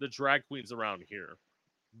the drag queens around here.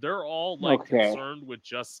 They're all like Okay. concerned with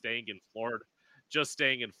just staying in Florida.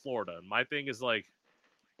 And my thing is like,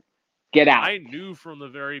 Get out. I knew from the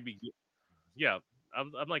very beginning. Yeah,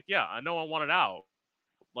 I'm like, yeah, I know I wanted out.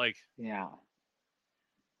 Like, Yeah.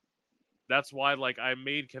 that's why like I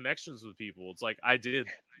made connections with people. It's like I did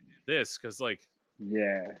this because like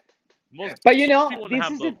Yeah. most But people wouldn't have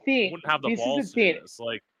this is the thing. the balls This to is do the this. thing.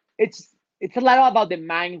 Like, It's a lot about the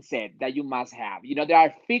mindset that you must have. There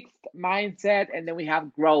are fixed mindset and then we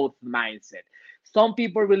have growth mindset. Some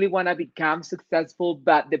people really want to become successful,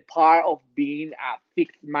 but the part of being a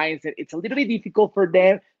fixed mindset, it's a little bit difficult for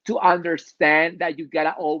them to understand that you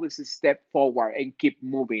gotta always step forward and keep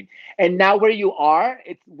moving. And now where you are,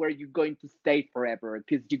 it's where you're going to stay forever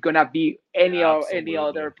because you're gonna be any absolutely.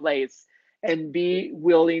 other place and be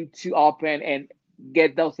willing to open and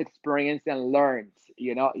get those experience and learn.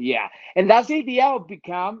 Yeah. And that's the idea of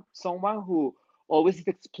become someone who always is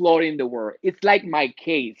exploring the world. It's like my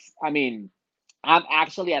case. I mean, I'm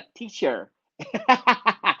actually a teacher.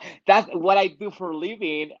 That's what I do for a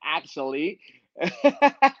living, actually.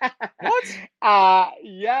 What?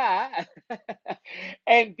 Yeah.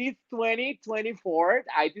 And this 2024,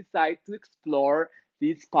 I decided to explore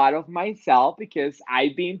this part of myself because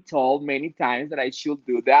I've been told many times that I should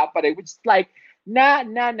do that, but I was just like, nah,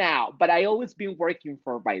 nah, now. But I always been working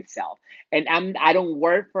for myself, and I don't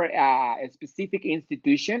work for a specific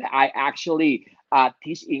institution. I actually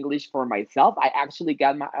teach English for myself. I actually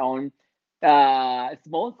got my own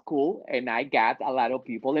small school, and I got a lot of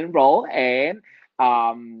people enrolled. And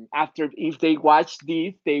after, if they watch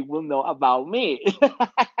this, they will know about me.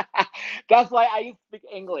 That's why I speak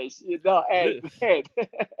English, and, Th- and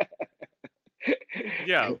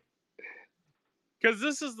yeah, because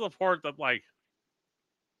this is the part that like,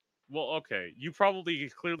 well, okay, you probably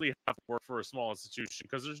clearly have to work for a small institution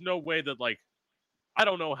because there's no way that like I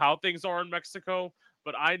don't know how things are in Mexico,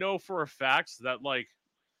 but I know for a fact that like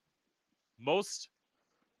most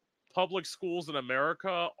public schools in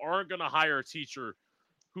America aren't gonna hire a teacher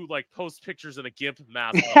who like posts pictures in a gimp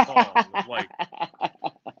mask and a thong, like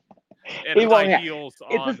and it high won't have. heels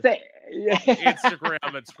It's the on same.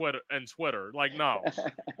 Instagram and Twitter. Like no.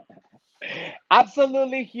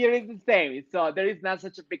 Absolutely, here is the same. So there is not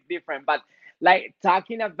such a big difference. But like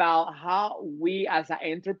talking about how we as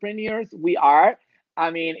entrepreneurs we are,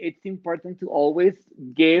 I mean, it's important to always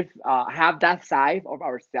have that side of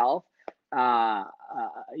ourselves.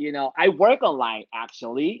 I work online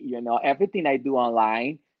actually. Everything I do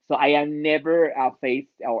online. So I am never face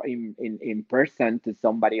or in person to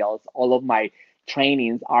somebody else. All of my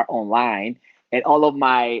trainings are online, and all of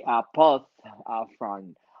my posts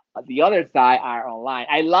from the other side are online.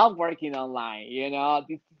 I love working online.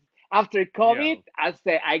 After Yeah. COVID, I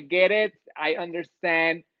say I get it. I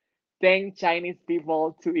understand. Thank Chinese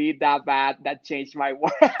people to eat that bad. That changed my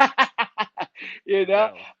world. you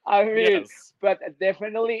know, Yeah. I mean, Yes. but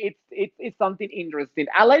definitely it's something interesting.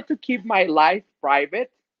 I like to keep my life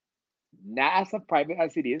private, not as a private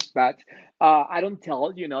as it is, but I don't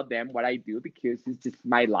tell them what I do because it's just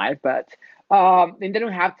my life. But and they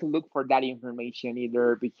don't have to look for that information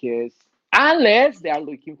either because unless they are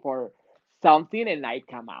looking for something and I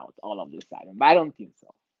come out all of the sudden. But I don't think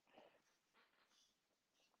so.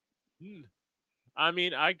 Hmm. I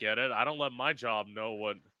mean, I get it. I don't let my job know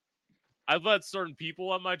what I let certain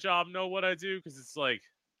people at my job know what I do because it's like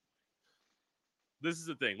this is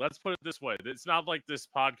the thing. Let's put it this way. It's not like this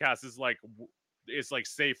podcast is like it's like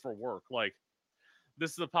safe for work. Like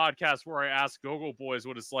this is a podcast where I ask Gogo Boys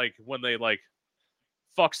what it's like when they like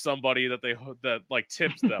fuck somebody that like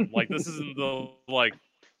tips them. Like this isn't the like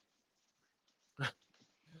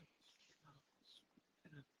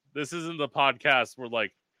this isn't the podcast where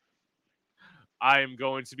like I am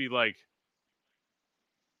going to be like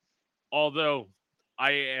although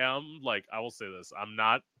I am like I will say this. I'm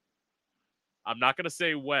not going to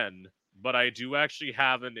say when, but I do actually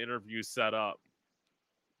have an interview set up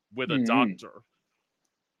with a Mhm. doctor.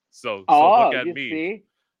 So look Oh, at you me, see?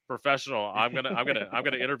 professional. I'm gonna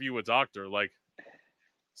interview a doctor. Like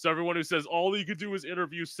so everyone who says all you could do is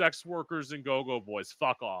interview sex workers and go-go boys,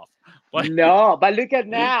 fuck off. Like No, but look at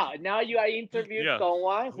now. Now you are interviewed yeah,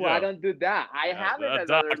 someone who I yeah, don't do that. I yeah, have in a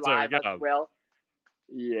another doctor, life as yeah, well.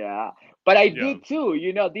 Yeah, but I yeah, do too.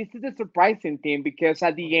 This is the surprising thing because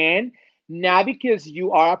at the end, not because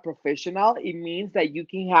you are a professional, it means that you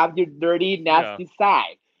can have your dirty, yeah, nasty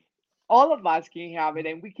side. All of us can have it,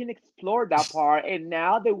 and we can explore that part. And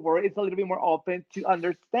now the world is a little bit more open to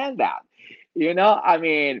understand that. I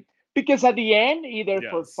mean, because at the end, either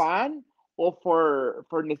for yes, fun or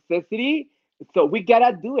for necessity, So we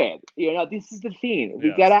gotta do it. This is the thing.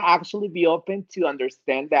 We Yes. gotta actually be open to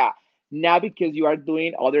understand that now because you are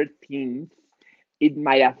doing other things, it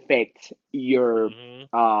might affect your Hmm.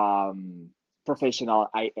 professional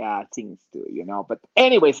things too. But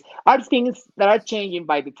anyways, are things that are changing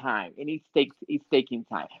by the time, and it's taking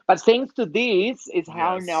time. But thanks to this, is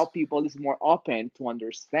how now Yes. people is more open to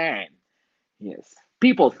understand. Yes,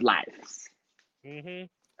 people's lives. Hmm.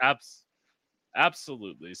 Abs-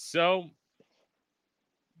 Absolutely. So,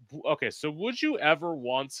 okay. So, would you ever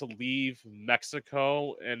want to leave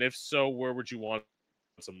Mexico? And if so, where would you want to move?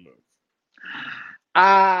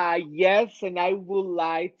 Yes, and I would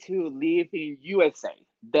like to live in USA.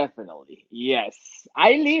 Definitely. Yes.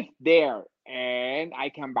 I live there and I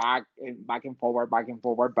come back and back and forward, back and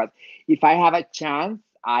forward. But if I have a chance,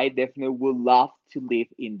 I definitely would love to live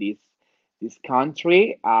in this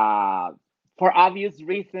country. For obvious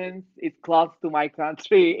reasons, it's close to my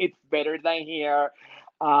country. It's better than here.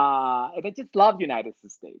 And I just love United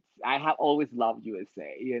States. I have always loved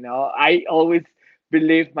USA. I always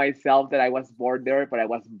believed myself that I was born there, but I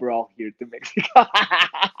was brought here to Mexico.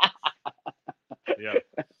 Yeah.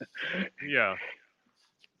 Yeah.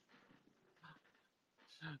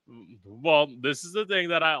 Well, this is the thing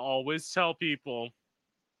that I always tell people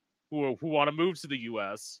who want to move to the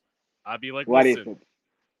US. I'd be like, What is listen, it?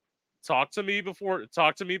 talk to me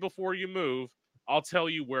before you move. I'll tell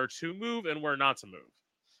you where to move and where not to move.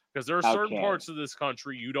 Because there are certain Okay, parts of this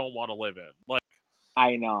country you don't want to live in. Like,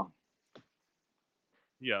 I know.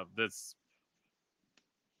 yeah, that's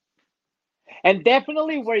And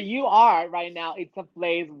definitely where you are right now, it's a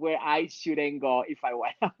place where I shouldn't go if I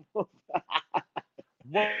want to move.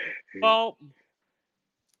 well,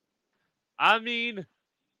 I mean,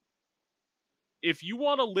 if you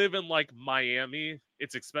want to live in like Miami,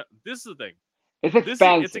 it's expensive. This is the thing. It's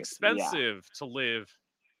It's expensive. Yeah. expensive to live.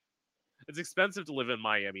 It's expensive to live in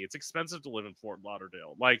Miami. It's expensive to live in Fort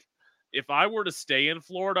Lauderdale. Like, if I were to stay in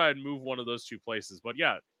Florida, I'd move one of those two places. But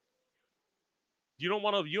yeah, you don't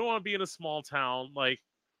want to be in a small town. Like,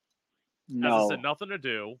 as I said, No. nothing to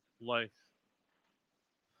do. Like,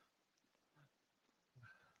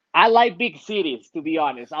 I like big cities, to be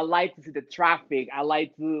honest. I like to see the traffic. I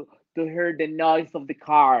like to hear the noise of the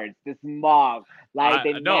cars, the smog, like I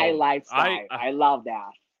the night no, lifestyle. I I love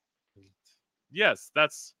that. yes,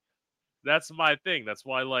 that's my thing. That's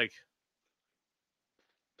why like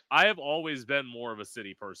I have always been more of a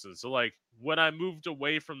city person. So like when I moved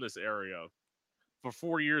away from this area, for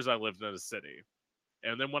 4 years I lived in a city.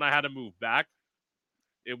 And then when I had to move back,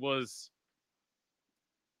 it was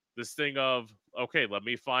this thing of, okay, let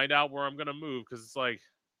me find out where I'm gonna move, because it's like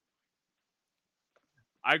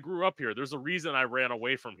I grew up here. There's a reason I ran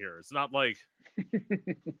away from here. It's not like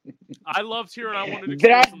I loved here and I wanted to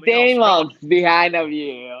There experience are something else. No, demons behind of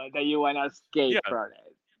you that you want to escape yeah, from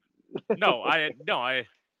no, I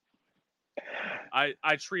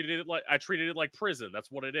treated it like prison.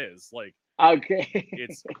 That's what it is. Like it. Okay.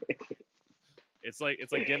 it's it's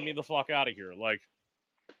like get me the fuck out of here. Like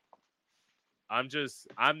I'm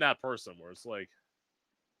that person where it's like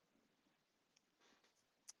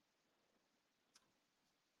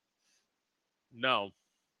no.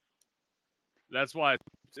 That's why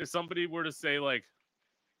if somebody were to say like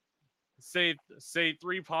say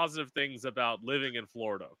three positive things about living in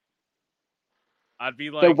Florida, I'd be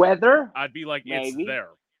The like weather, it's maybe. there.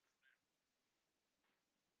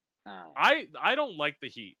 Oh. I don't like the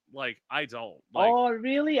heat. Like I don't. Like Oh,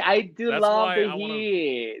 really? I do that's love why the I want to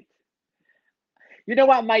heat. You know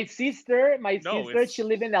what? My no, sister, she it's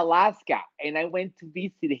live in Alaska, and I went to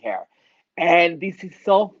visit her. And this is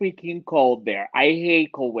so freaking cold there. I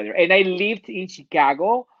hate cold weather. And I lived in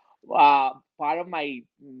Chicago, part of my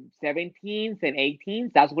 17th and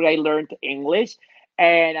 18th. That's where I learned English.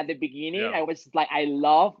 And at the beginning, yeah. I was just like, I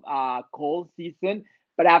love cold season.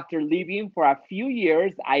 But after living for a few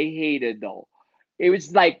years, I hated though. It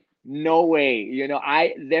was like, no way.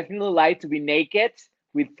 I definitely like to be naked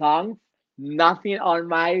with tongues, nothing on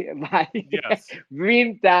my Yes.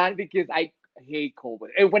 green tan because I hate cold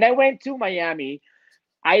weather. And when I went to Miami,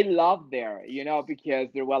 I loved there, because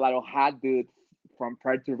there were a lot of hot dudes from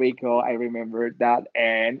Puerto Rico. I remember that,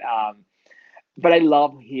 and but I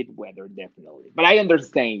love heat weather definitely. But I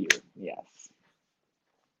understand you. Yes.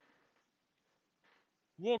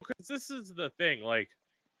 Well, because this is the thing. Like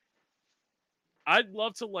I'd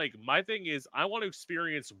love to like my thing is I want to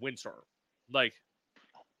experience winter. Like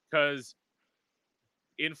because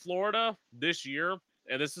in Florida this year,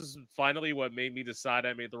 and this is finally what made me decide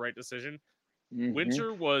I made the right decision. Hmm.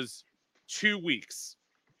 Winter was 2 weeks.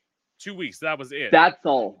 2 weeks. That was it. That's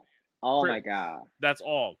all. Oh my God. That's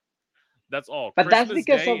all. That's all. But that's Christmas because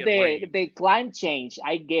Day, of it rained. the climate change,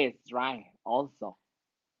 I guess, right? Also,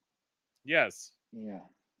 Yes, yeah.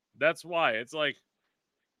 that's why. It's like,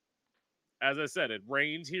 as I said, it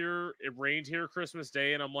rained here. It rained here Christmas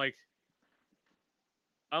Day, and I'm like,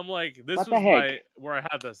 this What the was heck? my where I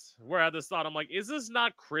had this thought. I'm like, is this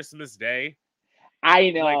not Christmas Day?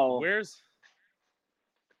 I Like, know. where's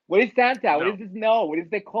What is Santa? What no, is the snow? What is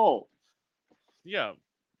the cold? yeah.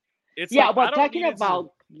 It's Yeah, like but talking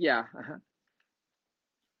about yeah,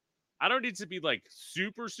 I don't need to be like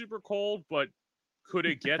super super cold, but could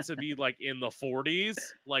it get to be like in the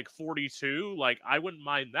 40s, like 42? Like I wouldn't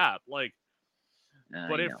mind that. Like,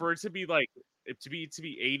 but I if know. for it to be like if to be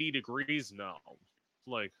 80 degrees, no.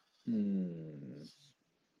 Like, Hmm.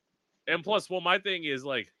 and plus, well, my thing is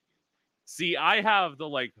like, see, I have the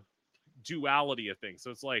like duality of things.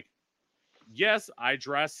 So it's like, yes, I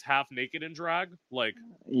dress half naked in drag, like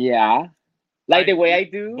Yeah, like I the way do, I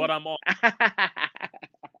but do.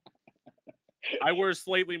 I wear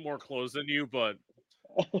slightly more clothes than you, but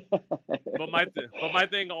my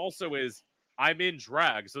thing also is I'm in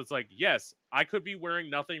drag, so it's like, yes, I could be wearing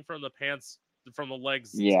nothing from the pants, from the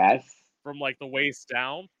legs, Yes. from like the waist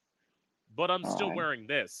down, but I'm All still right. wearing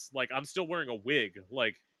this. Like I'm still wearing a wig.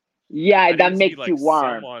 Like Yeah, I need that it to be makes you like warm.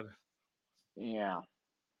 someone. Yeah.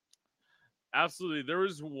 Absolutely, there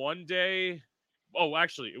was one day. Oh,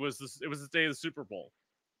 actually, it was this. It was the day of the Super Bowl.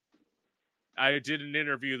 I did an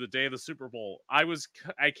interview the day of the Super Bowl. I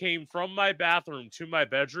came from my bathroom to my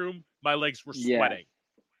bedroom. My legs were Yes. sweating.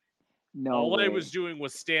 No All I was way. doing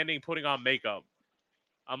was standing, putting on makeup.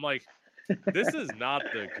 I'm like, this is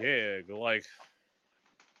not the gig. Like,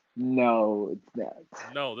 No, it's not.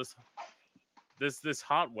 no, this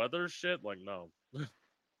hot weather shit. Like, no,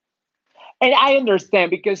 And I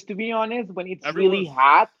understand because to be honest, everyone. when it's really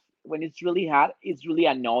hot, it's really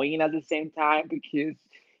annoying at the same time because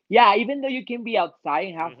yeah, even though you can be outside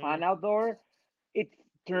and have Hmm. fun outdoor, it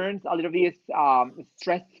turns a little bit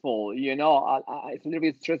stressful, you know. It's a little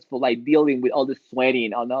bit stressful, like dealing with all the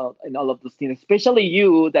sweating and all of those things, especially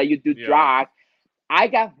you that you do Yeah. drag. I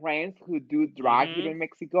got friends who do drag here Hmm. in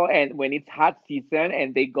Mexico, and when it's hot season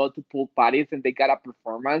and they go to pool parties and they got a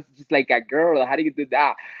performance, just like a girl, how do you do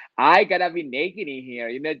that? I gotta be naked in here,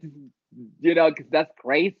 because that's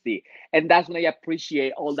crazy, and that's when I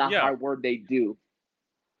appreciate all the Yeah. hard work they do.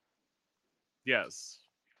 Yes.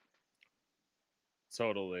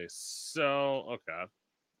 Totally. So, okay.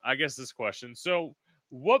 I guess this question. So,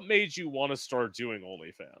 what made you want to start doing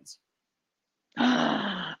OnlyFans?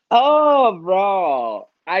 Oh, bro,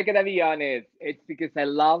 I gotta be honest. It's because I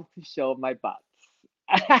love to show my butt.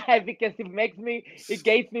 Because it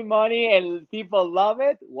gets me money and people love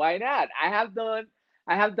it. Why not? I have done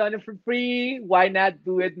it for free. Why not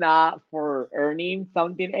do it now for earning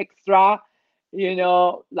something extra?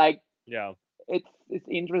 Like Yeah. it's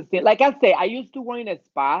interesting. Like I say, I used to work in a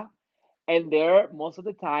spa, and there most of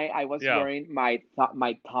the time I was Yeah. wearing my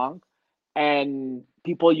tongue, and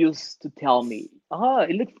people used to tell me, "Oh,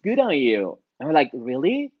 it looks good on you." And I'm like,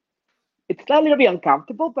 "Really?" It's a little bit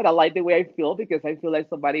uncomfortable, but I like the way I feel because I feel like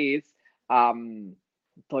somebody is um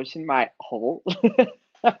touching my hole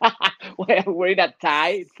when I'm wearing a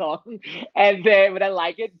tie song, and then when I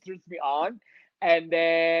like it, it turns me on, and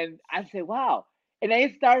then I say, "Wow!" And I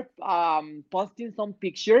start posting some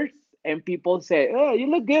pictures, and people say, "Oh, you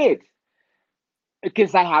look good,"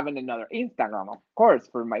 because I have another Instagram, of course,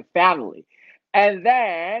 for my family. And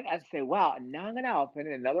then I say, wow, now I'm gonna open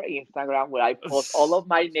another Instagram where I post all of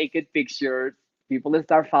my naked pictures. People will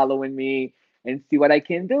start following me and see what I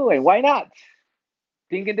can do. And why not?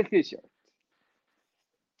 Think in the future.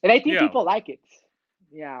 And I think Yeah. people like it.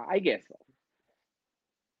 Yeah, I guess so.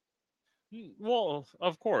 Well,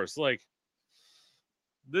 of course. Like,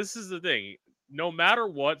 this is the thing. No matter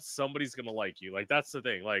what, somebody's gonna like you. Like, that's the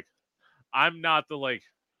thing. Like, I'm not the like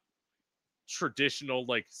traditional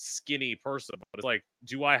like skinny person, but it's like,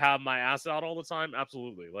 do I have my ass out all the time?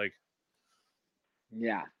 Absolutely. Like,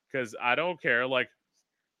 Yeah. because I don't care. Like,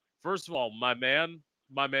 first of all, my man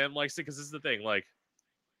likes it because this is the thing. Like,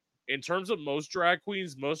 in terms of most drag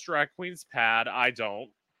queens pad. I don't.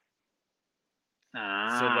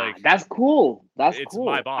 So Ah, like, that's cool. That's it's my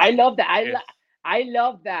cool. I body. love that. If I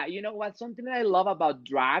love that. You know what? Something that I love about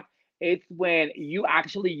drag, it's when you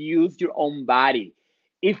actually use your own body.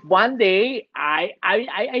 If one day I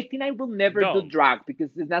think I will never do no, drag because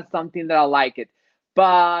it's not something that I like it.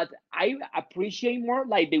 But I appreciate more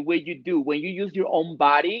like the way you do when you use your own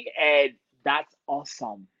body, and that's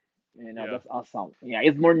awesome. yeah, That's awesome. Yeah,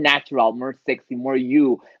 it's more natural, more sexy, more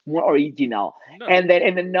you, more original. no, And then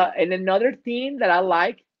and another thing that I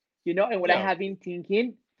like, and what I yeah, have been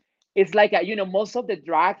thinking, It's like most of the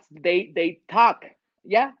drags they talk.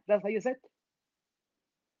 Yeah, that's how you said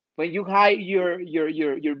when you hide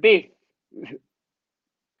your beef.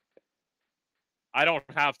 I don't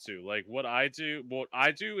have to. Like what I do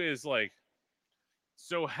is like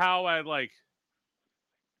so how I like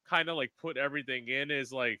kind of like put everything in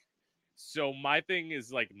is like so my thing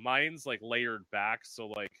is like mine's like layered back. So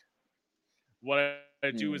like what I do is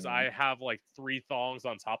I have Hmm. like three thongs on top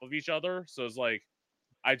of each other. So it's like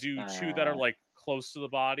I do two that are Uh, like close to the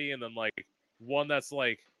body and then like one that's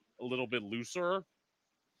like a little bit looser.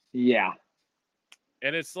 yeah.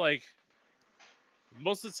 And it's like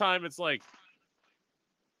most of the time it's like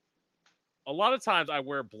a lot of times I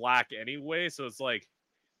wear black anyway, so it's like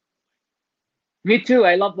Me too.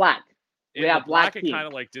 I love black. We in the have black black it kind pink.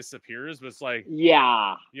 of like disappears, but it's like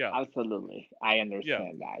Yeah, yeah, absolutely. I yeah.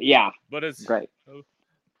 understand that. Yeah, But it's great.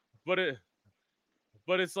 but it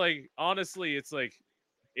but it's like honestly, it's like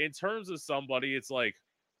in terms of somebody, it's like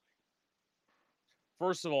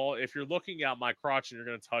first of all, if you're looking at my crotch and you're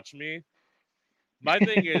gonna touch me, my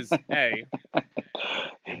thing is a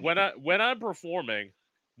when I'm performing,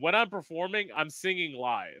 I'm singing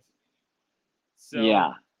live. So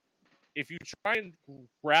Yeah, if you try and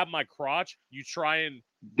grab my crotch, you try and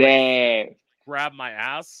like they grab my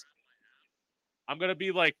ass, I'm gonna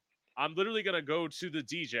be like, I'm literally gonna go to the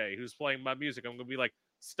DJ who's playing my music. I'm gonna be like,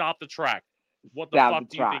 stop the track. What the stab the fuck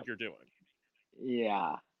do you track. think you're doing?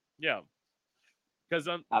 Yeah, Yeah, because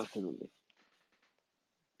absolutely.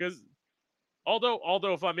 because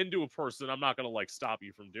although if I'm into a person, I'm not gonna like stop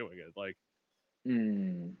you from doing it. Like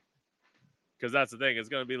Mm. because that's the thing. It's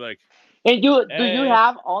gonna be like, And do you eh,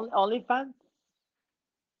 have OnlyFans?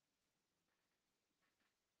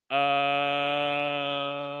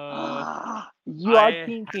 You are I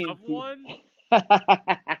thinking. have one.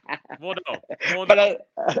 Well, no, well, But no.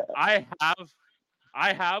 I have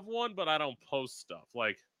I have one, but I don't post stuff.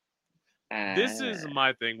 Like this is uh,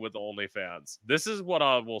 my thing with OnlyFans. This is what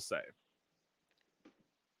I will say.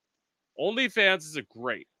 OnlyFans is a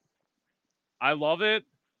great. I love it.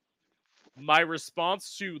 My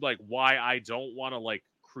response to like why I don't want to like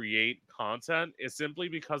create content is simply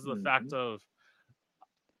because of the fact mhm. of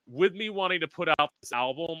with me wanting to put out this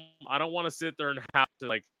album, I don't want to sit there and have to like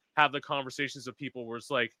have the conversations with people where it's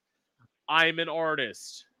like I'm an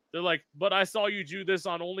artist. They're like, but I saw you do this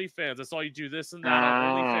on OnlyFans. I saw you do this and that on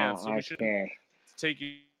OnlyFans, so we should Okay. take you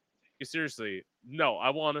seriously. No, I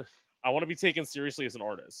want to be taken seriously as an artist.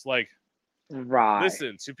 Like, Right.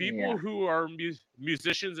 listen to people Yeah. who are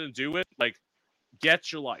musicians and do it. Like,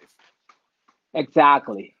 get your life.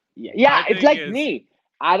 Exactly. Yeah. Yeah. My It's thing like is, me.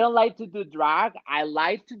 I don't like to do drag. I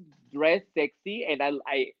like to dress sexy, and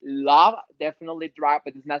I love definitely drag,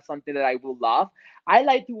 but it's not something that I will love. I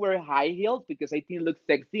like to wear high heels because I think it looks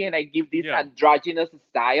sexy, and I give this yeah, androgynous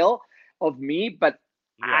style of me. But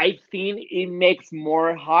yeah, I think it makes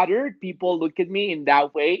more hotter. People look at me in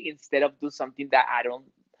that way instead of do something that I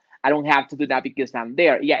don't have to do that because I'm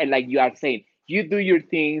there. Yeah, and like you are saying, you do your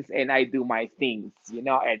things and I do my things,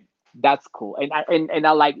 and that's cool. And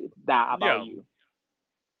I like that about yeah, you.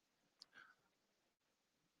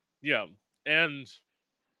 yeah. And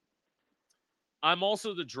I'm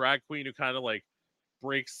also the drag queen who kind of like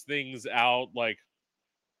breaks things out. Like,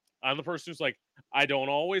 I'm the person who's like, I don't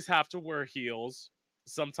always have to wear heels.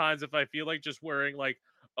 Sometimes if I feel like just wearing like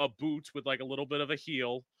a boot with like a little bit of a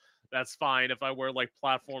heel, that's fine. If I wear like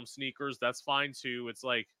platform sneakers, that's fine too. It's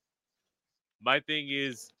like my thing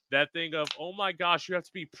is that thing of, oh my gosh, you have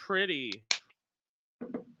to be pretty.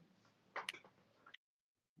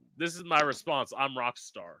 This is my response. I'm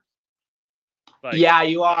Rockstar. Like, Yeah,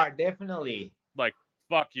 you are definitely. like,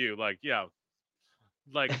 fuck you. Like, yeah.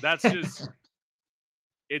 Like that's just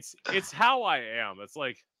it's how I am. It's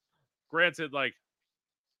like granted, like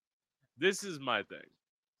this is my thing.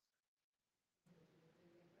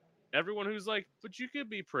 Everyone who's like, but you could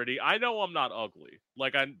be pretty. I know I'm not ugly.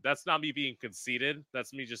 Like I that's not me being conceited.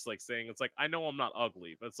 That's me just like saying it's like I know I'm not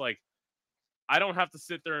ugly. But it's like I don't have to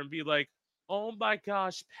sit there and be like, oh my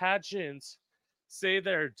gosh, pageant. Say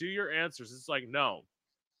there, do your answers. It's like no.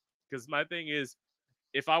 Because my thing is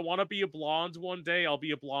if I want to be a blonde one day, I'll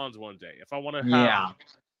be a blonde one day. If I want to have Yeah,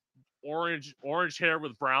 orange hair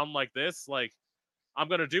with brown like this, like I'm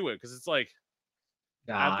gonna do it. Because it's like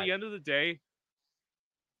at God, the end of the day,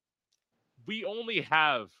 we only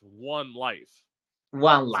have one life.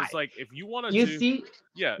 one So it's life. like if you want to You do, see,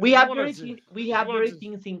 yeah, we if you have want very to, we if you have want very to,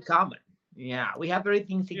 things in common. Yeah, we have very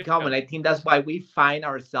things in yeah, common. I think that's why we find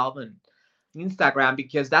ourselves on Instagram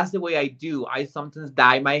because that's the way I do. I sometimes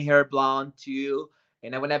dye my hair blonde too,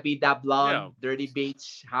 and I want to be that blonde, Yeah. dirty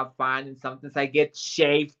bitch, have fun, and sometimes I get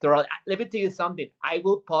shaved thoroughly. Let me tell you something. I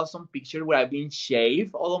will post some picture where I've been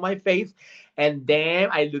shaved all of my face, and then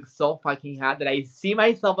I look so fucking hot that I see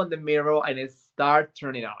myself on the mirror and I start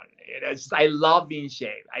turning on. It's just, I love being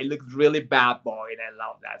shaved. I look really bad boy, and I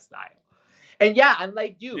love that style. And yeah, I'm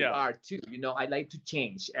like you Yeah. are too. I like to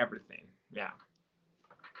change everything. Yeah.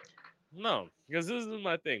 No, because this is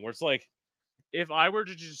my thing where it's like, if I were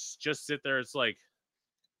to just sit there, it's like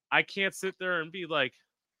I can't sit there and be like,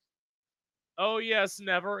 oh yes,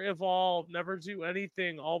 never evolve, never do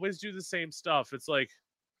anything, always do the same stuff. It's like,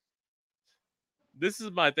 this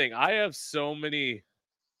is my thing. I have so many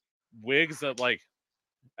wigs that, like,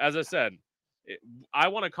 as I said, it, I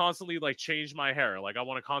want to constantly like change my hair. Like I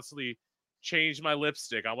want to constantly change my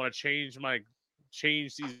lipstick. I want to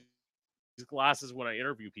change these glasses when I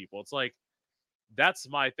interview people. It's like, that's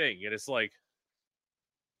my thing. And it's like,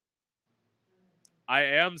 I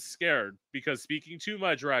am scared because, speaking to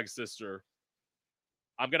my drag sister,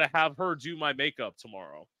 I'm gonna have her do my makeup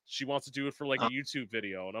tomorrow. She wants to do it for like a Uh, YouTube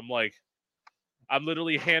video, and I'm like, I'm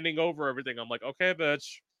literally handing over everything. I'm like, okay,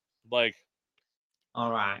 bitch. Like,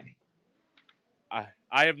 all right.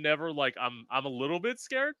 I have never, like, I'm a little bit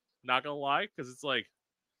scared, not gonna lie, because it's like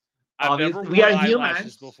I've never Obviously, we worn are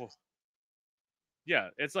eyelashes humans. before. Yeah,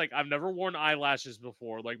 it's like I've never worn eyelashes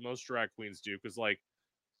before, like most drag queens do, because like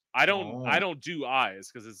I Oh, don't do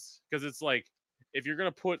eyes, because it's like, if you're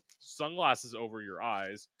gonna put sunglasses over your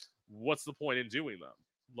eyes, what's the point in doing them?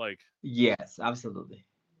 Like, yes, absolutely.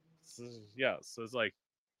 so, yeah, so it's like,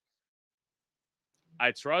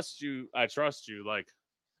 I trust you. I trust you. Like,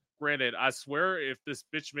 granted, I swear, if this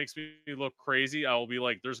bitch makes me look crazy, I will be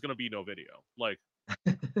like, there's gonna be no video. Like,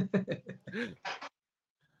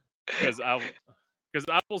 because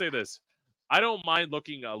I will say this. I don't mind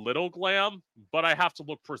looking a little glam, but I have to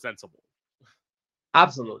look presentable.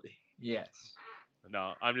 Absolutely. Yes.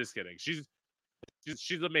 No, I'm just kidding. She's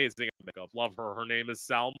amazing at makeup. Love her. Her name is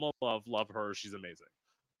Salma. Love her. She's amazing.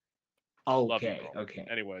 Love you, Okay. girl. Okay.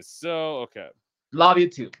 Anyways, so okay. Love you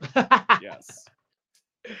too. Yes.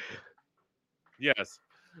 Yes.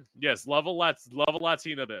 Yes. Love a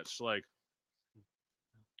Latina bitch. Like,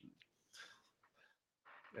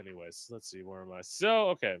 anyways, let's see, where am I? So,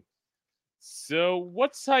 okay. So,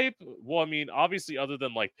 what type? Well, I mean, obviously, other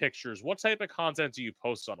than like pictures, what type of content do you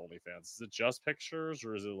post on OnlyFans? Is it just pictures,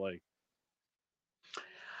 or is it like,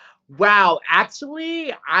 Wow.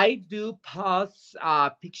 Actually, I do post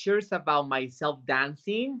pictures about myself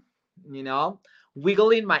dancing. You know,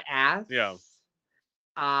 wiggling my ass. yeah,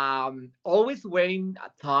 Always wearing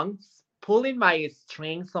thongs, pulling my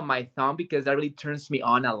strings on my thumb because that really turns me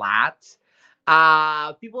on a lot.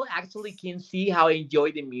 People actually can see how I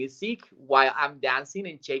enjoy the music while I'm dancing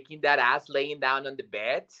and shaking that ass, laying down on the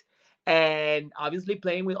bed, and obviously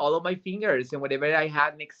playing with all of my fingers and whatever I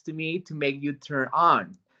had next to me to make you turn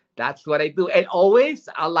on. That's what I do, and always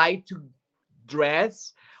I like to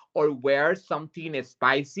dress or wear something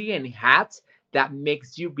spicy and hot that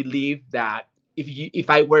makes you believe that if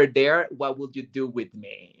I were there, what would you do with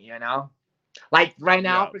me? Like right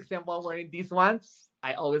now, yeah, for example, I'm wearing these ones.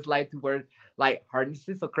 I always like to wear like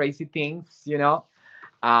harnesses or crazy things.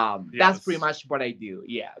 That's pretty yes. much what I do.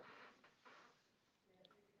 Yeah,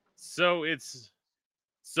 So it's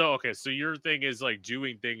so okay. So your thing is like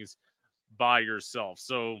doing things by yourself.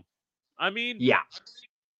 So, I mean, yeah,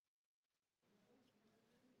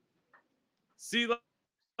 see,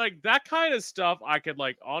 like that kind of stuff, I could,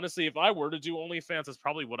 like, honestly, if I were to do OnlyFans, that's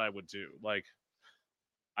probably what I would do. Like,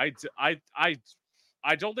 I, d-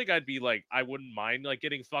 I don't think I'd be like, I wouldn't mind like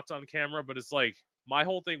getting fucked on camera, but it's like, my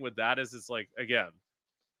whole thing with that is, it's like, again,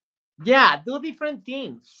 yeah. Do different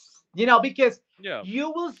things. Because yeah, you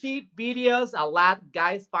will see videos a lot,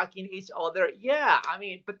 guys fucking each other. Yeah, I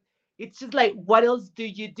mean, but it's just like, what else do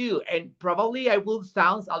you do? And probably I will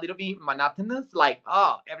sound a little bit monotonous, like,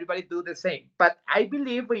 oh, everybody do the same. But I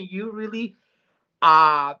believe when you really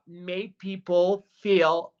made people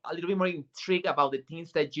feel a little bit more intrigued about the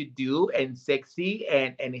things that you do and sexy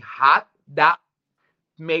and hot, that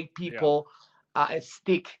make yeah, people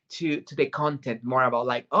stick to the content more about,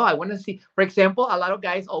 like, oh, I want to see. For example, a lot of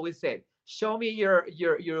guys always said, show me your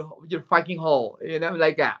fucking hole,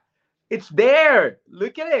 like that. It's there,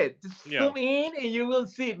 look at it, just yeah, zoom in and you will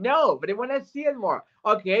see. No, but I want to see it more.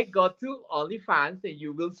 Okay, go to OnlyFans and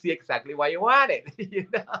you will see exactly what you wanted.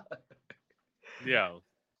 yeah.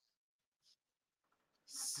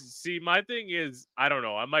 See, my thing is, I don't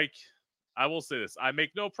know. I will say this: I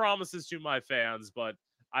make no promises to my fans, but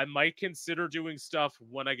I might consider doing stuff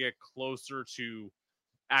when I get closer to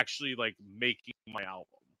actually like making my album.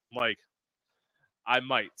 Like, I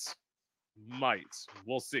might. Might.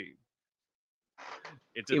 We'll see.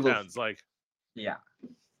 It It will. depends. Like, Yeah.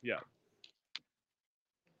 yeah.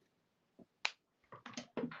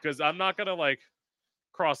 Because I'm not gonna like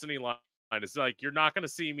cross any line. It's like you're not gonna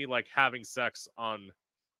see me like having sex on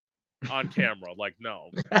camera. Like, no.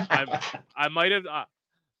 I might have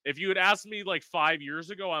if you had asked me like 5 years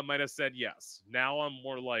ago, I might have said yes. Now I'm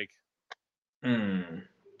more like, Mm.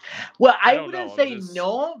 Well, I I don't wouldn't know. I'm say just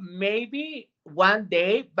no, maybe one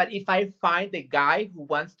day, but if I find the guy who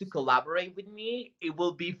wants to collaborate with me, it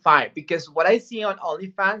will be fine. Because what I see on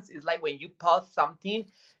OnlyFans is like when you post something,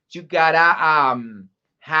 you gotta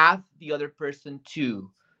have the other person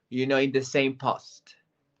too, in the same post.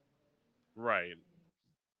 right.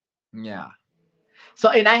 Yeah. So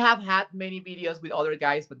and I have had many videos with other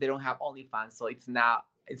guys, but they don't have OnlyFans, so it's not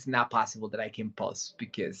possible that I can post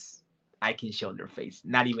because I can show their face,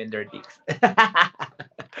 not even their dicks.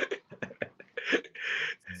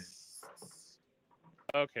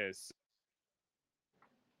 Okay, so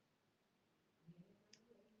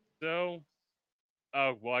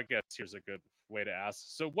oh well, I guess here's a good way to ask.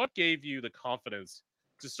 So, what gave you the confidence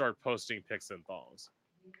to start posting pics and thongs?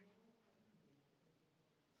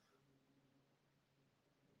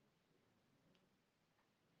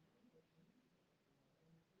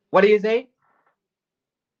 What do you say?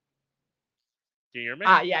 Can you hear me?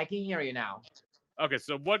 Yeah, I can hear you now. Okay,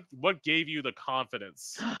 so what gave you the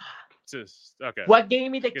confidence to okay. What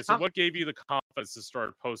gave me the Okay, so what gave you the confidence to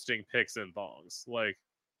start posting pics and thongs? Like,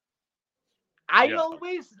 I yeah,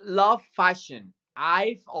 always love fashion.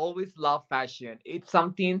 I've always loved fashion.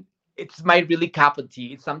 It's my really cup of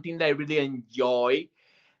tea. It's something that I really enjoy.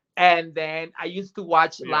 And then I used to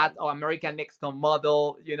watch a yeah, lot of American Next Top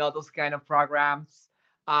Model, those kind of programs,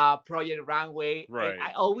 Project Runway. And right,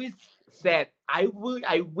 I always said, I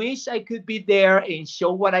wish I could be there and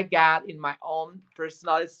show what I got in my own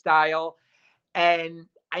personal style. And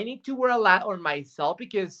I need to work a lot on myself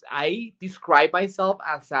because I describe myself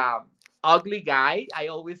as a ugly guy.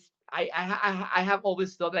 I have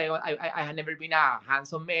always thought that I had never been a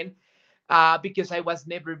handsome man, because I was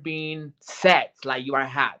never being set like you are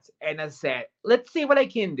had. And I said, let's see what I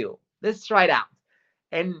can do. Let's try it out.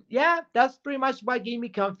 And yeah, that's pretty much what gave me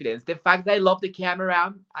confidence. The fact that I love the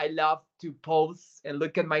camera, I love to pose and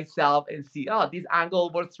look at myself and see, oh, this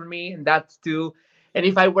angle works for me, and that's too. And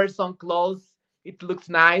if I wear some clothes, it looks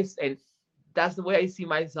nice, and that's the way I see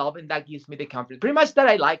myself, and that gives me the confidence. Pretty much that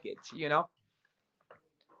I like it.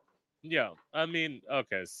 yeah. I mean,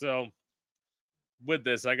 okay, so with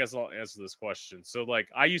this, I guess I'll answer this question. So, like,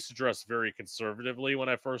 I used to dress very conservatively when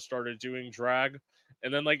I first started doing drag,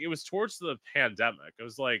 and then like it was towards the pandemic. It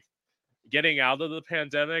was like getting out of the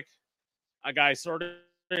pandemic. A guy started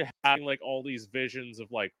having like all these visions of like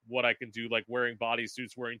what I can do, like wearing bodysuits, wearing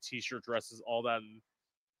t-shirt dresses, all that. And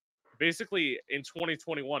basically, in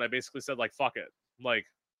 2021, I basically said like, fuck it, like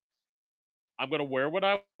I'm gonna wear what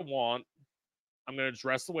I want. I'm gonna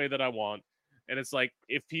dress the way that I want. And it's like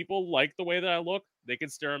if people like the way that I look, they can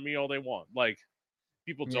stare at me all they want. Like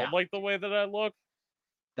people Yeah, don't like the way that I look,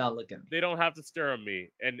 don't look at me. they don't have to stare at me.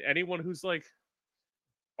 And anyone who's like,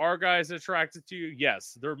 are guys attracted to you?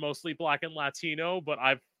 Yes, they're mostly black and Latino, but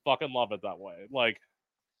I fucking love it that way. Like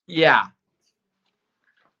Yeah.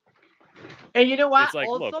 And you know what? it's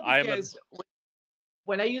like, look, Also, I am a because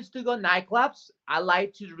when I used to go nightclubs, I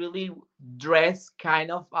like to really dress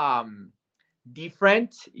kind of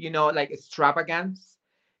different, like extravagance.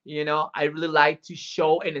 I really like to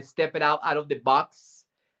show and step it out of the box.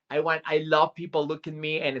 I love people look at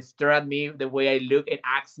me and stare at me the way I look and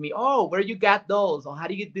ask me, "Oh, where you got those? Or how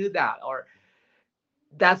do you do that?" Or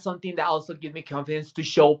that's something that also gives me confidence to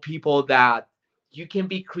show people that you can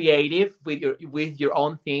be creative with your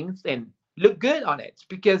own things and look good on it,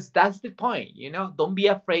 because that's the point. Don't be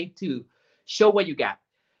afraid to show what you got.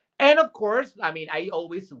 And of course, I mean, I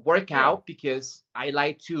always work yeah, out because I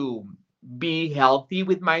like to be healthy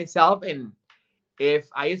with myself. And if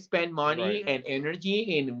I spend right. money and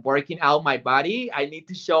energy in working out my body, I need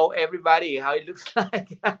to show everybody how it looks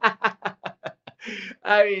like.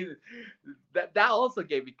 I mean, that also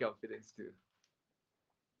gave me confidence too.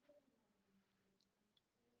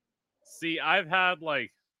 See, I've had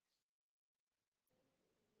like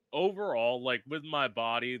overall, like with my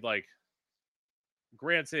body, like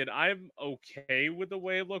granted, I'm okay with the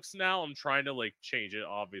way it looks now. I'm trying to like change it,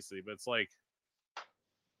 obviously, but it's like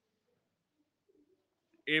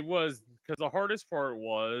it was because the hardest part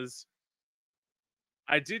was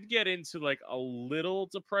I did get into like a little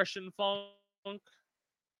depression funk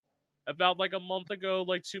about like a month ago,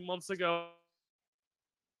 like 2 months ago.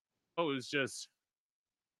 It was just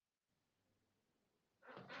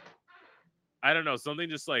I don't know, something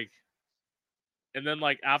just like And then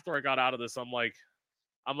like after I got out of this, I'm like,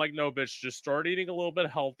 no, bitch, just start eating a little bit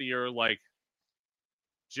healthier. Like,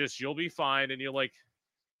 just you'll be fine, and you'll like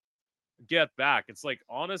get back. It's like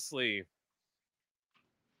honestly,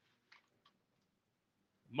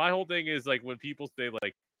 my whole thing is like when people say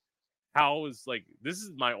like, how is like this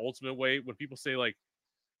is my ultimate way. When people say like,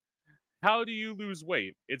 how do you lose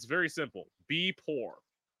weight? It's very simple. Be poor.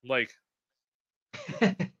 Like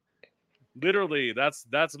literally, that's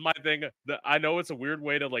my thing. I know it's a weird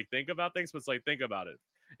way to like think about things, but it's like think about it.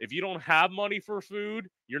 If you don't have money for food,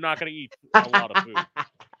 you're not gonna eat a lot of food.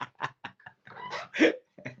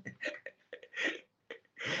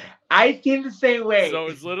 I feel the same way. So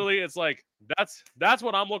it's literally it's like that's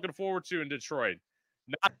what I'm looking forward to in Detroit.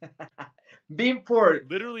 Not Being poor.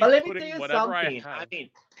 literally But let me tell putting you whatever I something. I have. mean,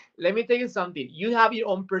 let me tell you something. You have your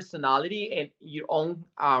own personality and your own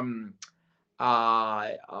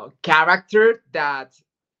character that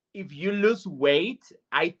if you lose weight,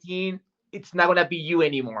 I think it's not gonna be you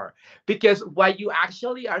anymore. Because what you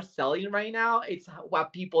actually are selling right now, it's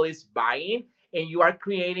what people is buying, and you are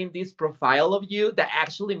creating this profile of you that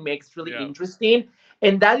actually makes really Yeah. interesting.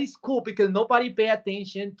 And that is cool because nobody pay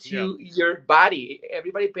attention Yeah. to your body.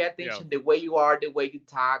 Everybody pay Yeah. attention the way you are, the way you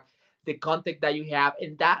talk, the content that you have,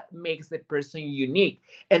 and that makes the person unique.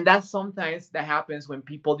 And that sometimes that happens when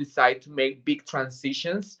people decide to make big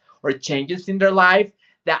transitions or changes in their life,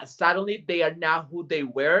 that suddenly they are not who they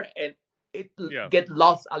were, and it Yeah. get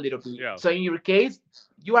lost a little bit. Yeah. So in your case,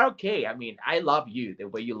 you are okay. I mean, I love you the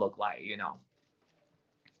way you look like. Yeah.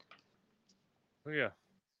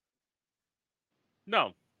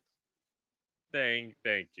 No. Thank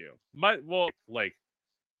you. Like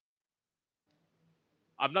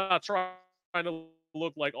I'm not trying to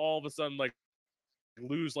look like all of a sudden like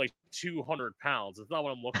lose like 200 pounds. It's not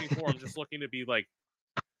what I'm looking for. I'm just looking to be like,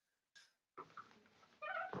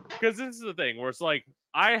 because this is the thing where it's like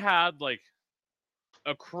I had like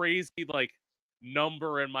a crazy like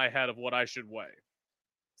number in my head of what I should weigh.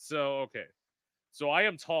 So okay, so I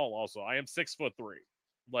am tall. Also, I am 6'3".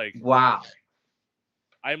 Like Wow.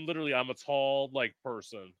 I'm a tall like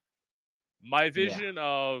person. My Yeah. vision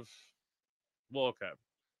of well, okay.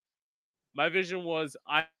 My vision was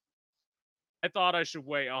I thought I should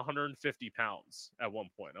weigh 150 pounds at one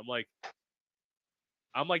point. I'm like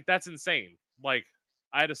that's insane. Like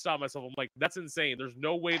I had to stop myself. I'm like that's insane. There's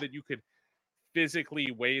no way that you could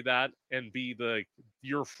physically weigh that and be the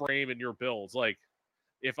your frame and your builds. Like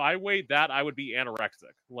if I weighed that, I would be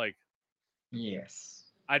anorexic. Like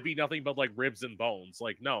Yes. I'd be nothing but like ribs and bones.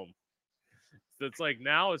 Like no. So it's like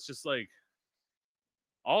now it's just like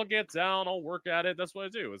I'll get down, I'll work at it. That's what I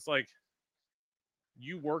do. It's like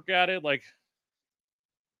you work at it like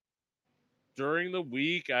during the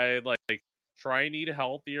week I like try and eat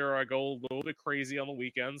healthier. I go a little bit crazy on the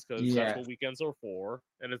weekends because that's Yeah. what weekends are for.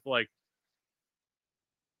 And it's like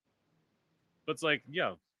but it's like,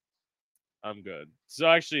 yeah, I'm good. So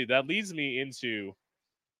actually that leads me into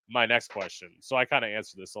my next question. So I kind of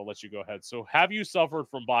answered this. So I'll let you go ahead. So have you suffered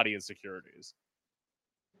from body insecurities?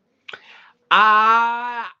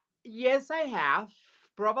 Uh yes, I have.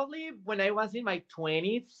 Probably when I was in my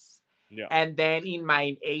 20s Yeah. and then in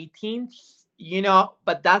my 18s,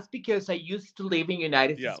 but that's because I used to live in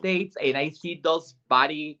United Yeah. States and I see those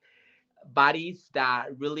bodies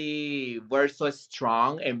that really were so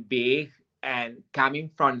strong and big, and coming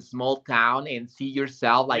from a small town and see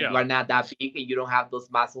yourself like you Yeah. are not that big and you don't have those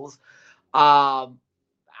muscles. um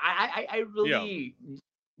I Yeah. really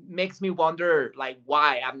makes me wonder like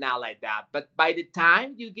why I'm not like that. But by the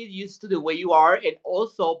time you get used to the way you are, and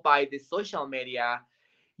also by the social media,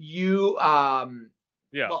 you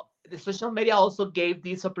Yeah. well, the social media also gave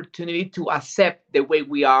this opportunity to accept the way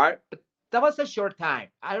we are, but that was a short time.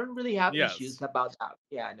 I don't really have issues Yes. about that.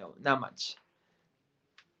 Yeah, no, not much.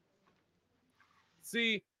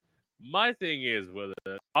 See, my thing is with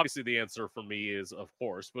it, obviously the answer for me is of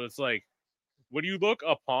course, but it's like when you look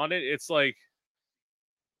upon it, it's like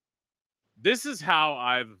this is how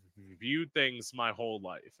I've viewed things my whole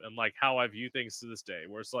life and like how I view things to this day.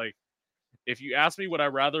 Where it's like, if you ask me, would I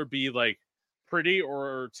rather be like pretty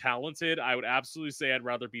or talented? I would absolutely say I'd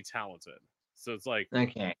rather be talented. So it's like,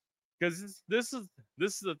 Okay. because this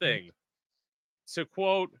is the thing. To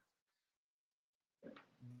quote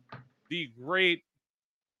the great,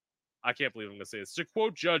 I can't believe I'm gonna say this. To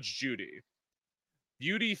quote Judge Judy,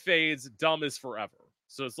 beauty fades, dumb is forever.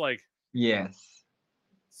 So it's like, Yes.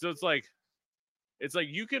 so it's like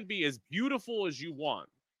you can be as beautiful as you want,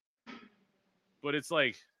 but it's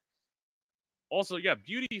like also yeah,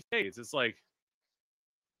 beauty fades. It's like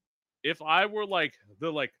if I were like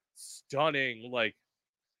the like stunning like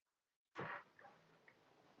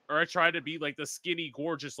I try to be like the skinny,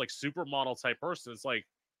 gorgeous, like supermodel type person. It's like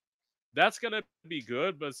that's gonna be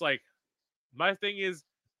good, but it's like my thing is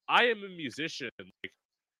I am a musician. Like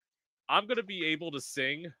I'm gonna be able to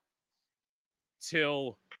sing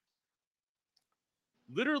till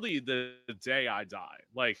literally the day I die. Like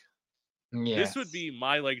this would Yes. be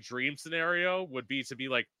my like dream scenario would be to be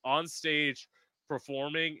like on stage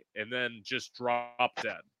performing and then just drop dead.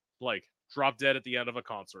 Like drop dead at the end of a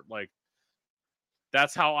concert. Like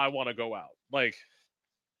that's how I want to go out. Like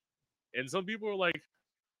and some people are like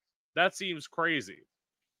that seems crazy.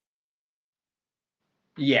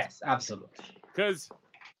 Yes, absolutely. Cuz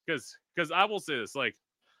I will say this like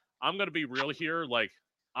I'm going to be real here like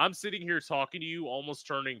I'm sitting here talking to you almost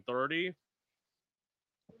turning 30.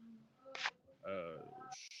 Uh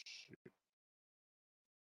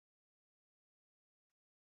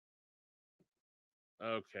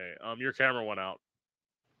okay. Your camera went out.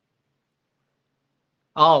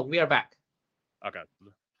 Oh, we are back. Okay.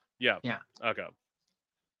 Yeah. Yeah. Okay.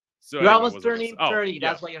 So You're anyway, almost was I gonna say? turning Oh, 30. yeah.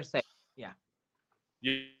 That's what you're saying. Yeah.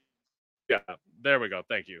 Yeah. Yeah. There we go.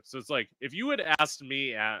 Thank you. So it's like if you had asked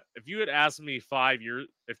me 5 years,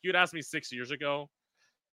 if you had asked me 6 years ago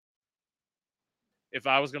if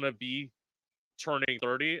I was gonna be turning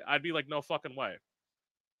 30, I'd be like, no fucking way.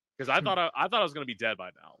 Because I thought I was gonna be dead by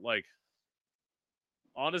now. Like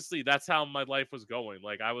honestly, that's how my life was going.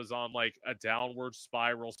 Like I was on like a downward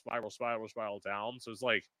spiral down. So it's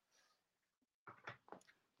like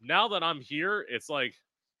now that I'm here, it's like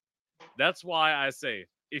that's why I say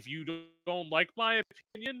if you don't like my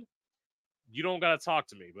opinion, you don't gotta talk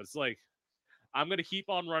to me. But it's like I'm gonna keep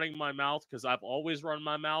on running my mouth because I've always run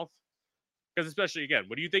my mouth. Because especially again,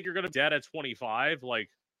 when you think you're gonna be dead at 25, like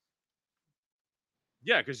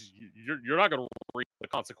yeah, because you're not gonna reap the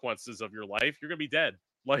consequences of your life. You're gonna be dead.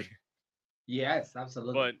 Like, Yes,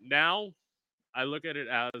 absolutely. but now I look at it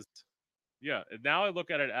as yeah. Now I look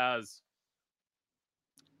at it as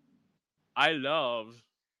I love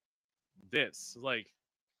this. Like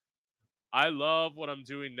I love what I'm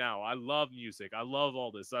doing now. I love music. I love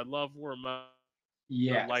all this. I love where my life's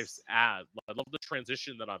Yes. at. I love the transition that I'm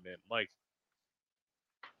in. Like,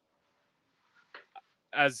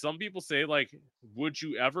 as some people say, like, would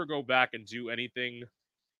you ever go back and do anything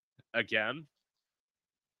again?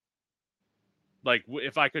 Like,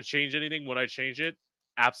 if I could change anything, would I change it?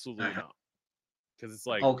 Absolutely Uh-huh. not. Because it's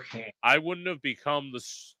like Okay. I wouldn't have become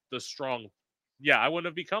the strong. Yeah, I wouldn't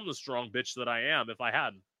have become the strong bitch that I am if I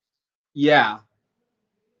hadn't. Yeah.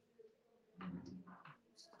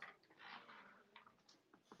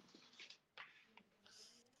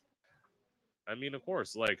 I mean, of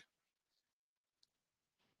course, like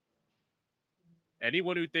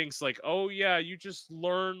anyone who thinks like, oh yeah, you just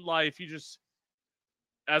learn life, you just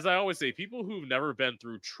as I always say, people who've never been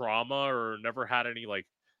through trauma or never had any like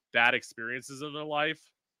bad experiences in their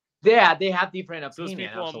life, Yeah, they have different so those opinion.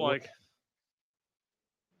 people I'm Absolutely. like,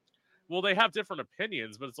 well, they have different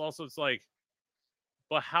opinions, but it's like,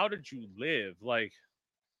 but how did you live? Like,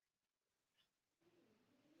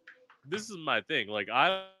 this is my thing. Like, I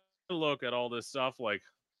look at all this stuff like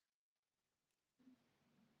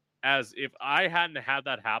as if I hadn't had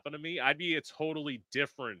that happen to me, I'd be a totally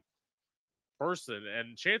different person,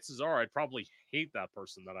 and chances are I'd probably hate that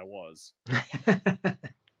person that I was.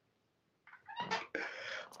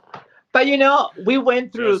 But we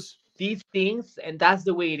went through Just these things, and that's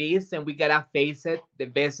the way it is, and we gotta face it the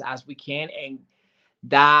best as we can, and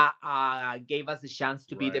that gave us a chance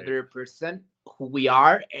to be the right. better person who we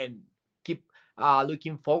are, and keep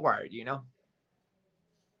looking forward.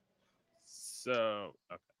 So,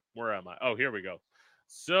 okay, where am I? Oh, here we go.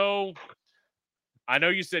 So, I know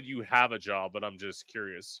you said you have a job, but I'm just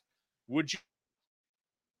curious. Would you ever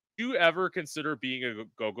consider being a go-go dancer?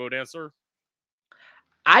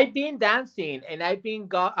 I've been dancing, and I've been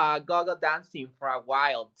go-go dancing for a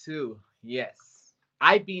while too. Yes,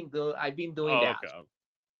 I've been doing Oh, that. okay.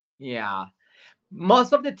 Yeah,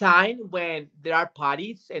 most of the time when there are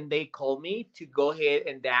parties and they call me to go ahead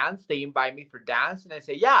and dance, they invite me for dance, and I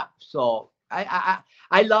say yeah. So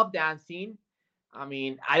I love dancing. I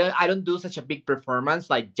mean, I don't do such a big performance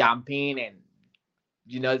like jumping and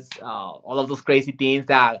all of those crazy things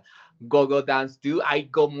that go-go dance do. I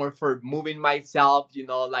go more for moving myself,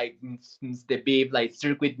 like the beat, like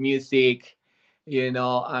circuit music.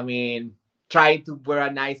 I mean, trying to wear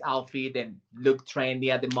a nice outfit and look trendy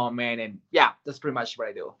at the moment, and yeah, that's pretty much what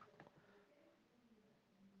I do.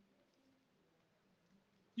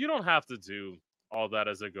 You don't have to do all that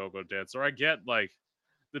as a go-go dancer. I get like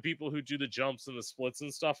the people who do the jumps and the splits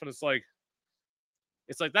and stuff, and it's like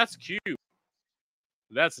that's cute,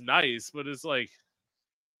 that's nice, but it's like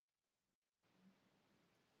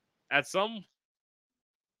at some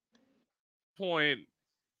point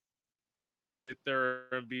sit there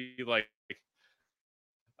and be like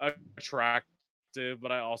attractive,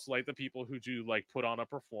 but I also like the people who do like put on a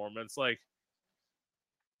performance. Like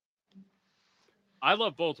I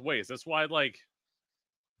love both ways. That's why like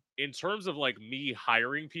in terms of like me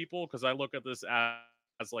hiring people, because I look at this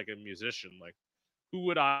as like a musician, like who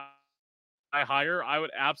would I hire? I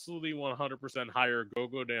would absolutely 100% hire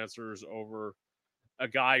go-go dancers over a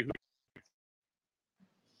guy who,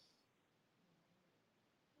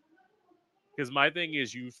 because my thing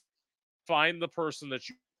is you find the person that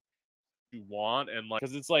you want, and like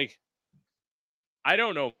because it's like I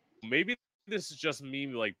don't know, maybe this is just me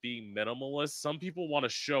like being minimalist. Some people want a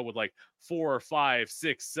show with like 4 or 5,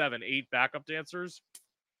 6, 7, 8 backup dancers.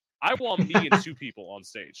 I want me and 2 people on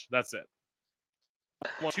stage. That's it.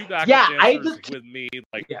 I want 2 backup Yeah, I dancers just with me.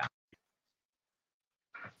 Like yeah.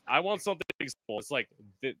 I want something simple. It's like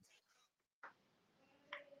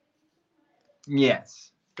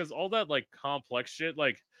Yes. because all that like complex shit,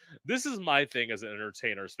 like this is my thing as an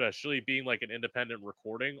entertainer, especially being like an independent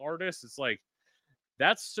recording artist. It's like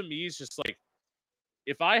that's to me is just like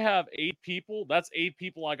if I have 8 people, that's 8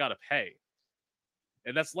 people I gotta pay,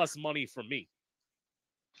 and that's less money for me.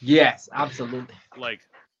 Yes, absolutely. Like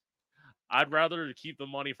I'd rather keep the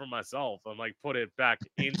money for myself and like put it back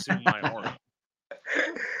into my art.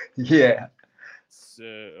 Yeah. So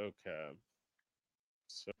okay,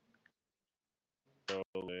 so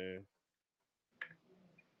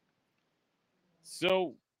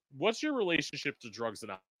so what's your relationship to drugs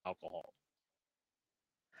and alcohol?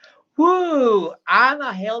 Woo! I'm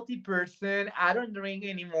a healthy person. I don't drink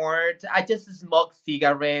anymore. I just smoke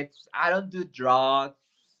cigarettes. I don't do drugs.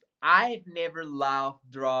 I've never loved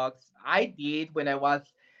drugs. I did when I was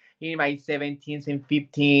in my 17s and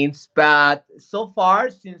 15s, but so far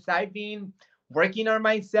since I've been working on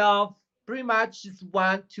myself, pretty much just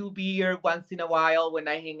 1, 2 beer once in a while when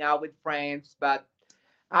I hang out with friends. But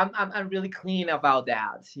I'm really clean about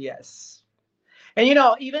that. Yes. And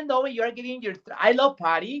even though when you're getting I love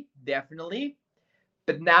party, definitely,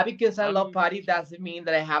 but not because I love I'm party doesn't mean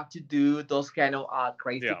that I have to do those kind of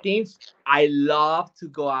crazy yeah. things. I love to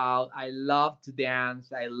go out. I love to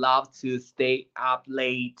dance. I love to stay up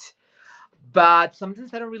late. But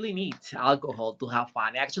sometimes I don't really need alcohol to have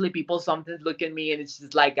fun. Actually, people sometimes look at me and it's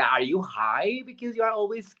just like, are you high because you are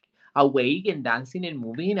always awake and dancing and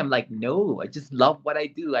moving? I'm like, no, I just love what I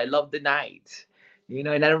do. I love the night, and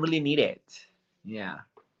I don't really need it. Yeah.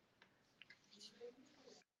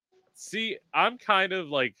 See, I'm kind of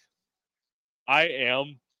like I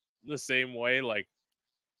am the same way. Like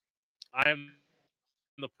I am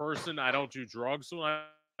the person. I don't do drugs when I perform.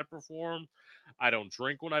 I don't drink when I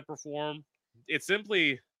perform. It's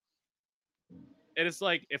simply, and it's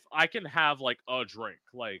like if I can have like a drink,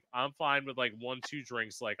 like I'm fine with like 1, 2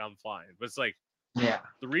 drinks, like I'm fine. But it's like Yeah.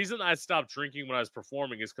 the reason I stopped drinking when I was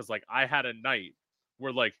performing is because like I had a night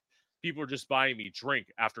where like people were just buying me drink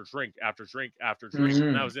after drink after drink after drink,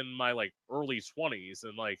 and I Mm. was in my like early 20s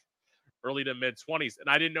and like early to mid 20s, and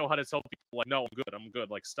I didn't know how to tell people like, no, I'm good,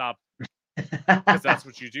 like stop, because that's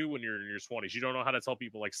what you do when you're in your 20s. You don't know how to tell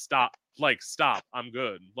people like stop, I'm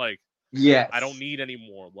good, like I don't Yes. need any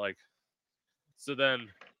more, like so then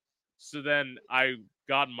I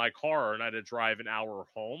got in my car and I had to drive an hour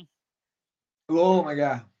home, Oh my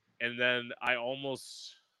god. and then I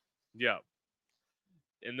almost yeah.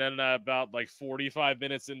 And then about like 45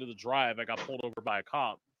 minutes into the drive, I got pulled over by a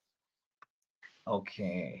cop.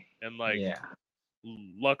 Okay. And like, Yeah.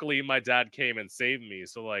 luckily, my dad came and saved me.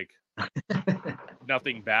 So like,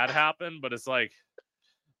 nothing bad happened. But it's like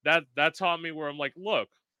that taught me where I'm like, look,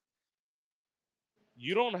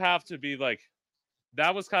 you don't have to be like.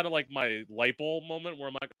 That was kind of like my light bulb moment where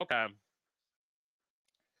I'm like, okay,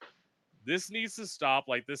 this needs to stop.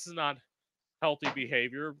 Like, this is not healthy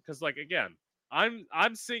behavior because, like, again, I'm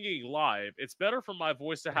singing live. It's better for my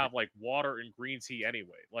voice to have like water and green tea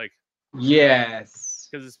anyway. Like,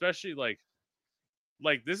 Yes. because especially like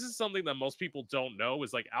this is something that most people don't know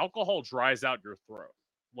is like alcohol dries out your throat.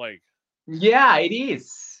 Like Yeah, it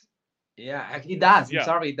is. Yeah, it does. I'm yeah,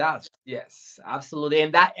 sorry, it does. Yes, absolutely.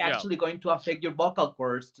 And that yeah, actually going to affect your vocal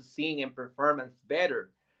cords to sing and performance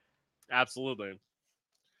better. absolutely.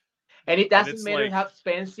 And it And doesn't it's matter like how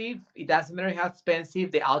expensive. It doesn't matter how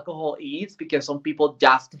expensive the alcohol is, because some people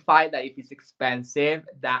justify that if it's expensive,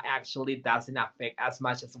 that actually doesn't affect as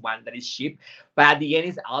much as one that is cheap. But at the end,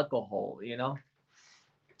 it's alcohol.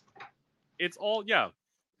 it's all yeah.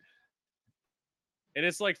 And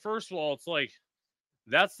it's like first of all, it's like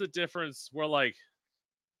that's the difference where like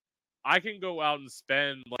I can go out and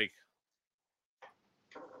spend like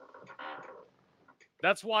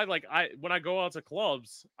that's why like when I go out to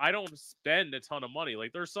clubs, I don't spend a ton of money.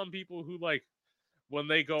 Like there's some people who like when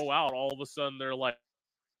they go out, all of a sudden they're like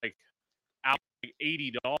out like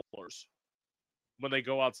 $80 when they go out to the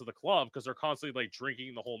club because they're constantly like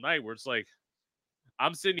drinking the whole night. Where it's like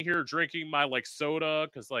I'm sitting here drinking my like soda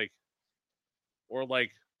because like or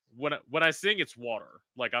like when I sing, it's water.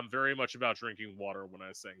 Like I'm very much about drinking water when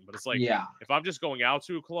I sing. But it's like Yeah. if I'm just going out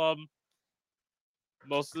to a club,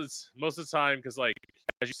 most of the time, because like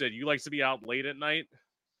as you said, you like to be out late at night.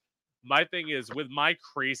 My thing is with my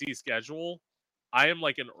crazy schedule, I am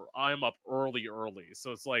up early.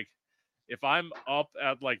 So it's like if I'm up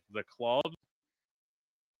at like the club,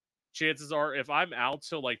 chances are if I'm out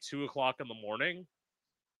till like 2 o'clock in the morning,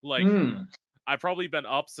 like Mm, I've probably been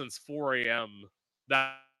up since 4 a.m. that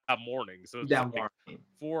morning. So it's that like morning.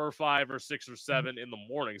 4 or 5 or 6 or 7 in the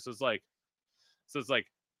morning. So it's like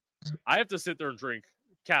I have to sit there and drink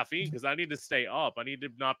caffeine because I need to stay up. I need to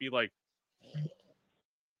not be like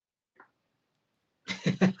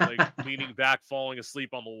leaning back, falling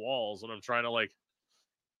asleep on the walls when I'm trying to like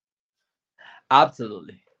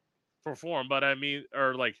Absolutely. perform. But I mean,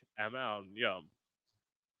 or like I'm out, yeah.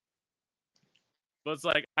 But it's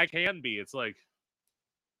like I can be. It's like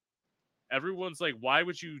everyone's like, why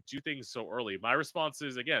would you do things so early? My response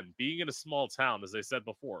is again, being in a small town, as I said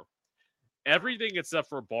before, everything except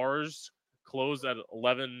for bars close at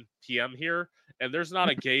 11 p.m. here, and there's not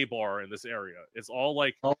a gay bar in this area. It's all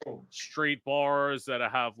like Oh, straight bars that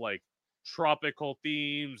have like tropical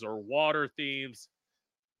themes or water themes.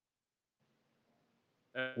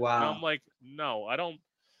 And I'm wow. like, no, I don't.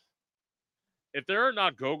 If there are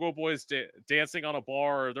not go-go boys dancing on a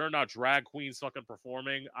bar, or there are not drag queens fucking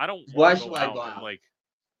performing, I don't want Why to should go I go out and out? like,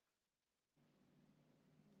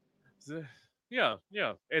 yeah,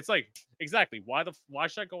 yeah. It's like exactly why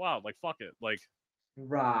should I go out? Like, fuck it. Like,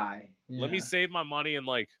 Right. let me Yeah. save my money and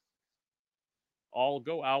like I'll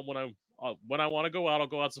go out when I want to go out. I'll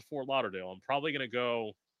go out to Fort Lauderdale. I'm probably gonna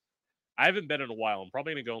go. I haven't been in a while. I'm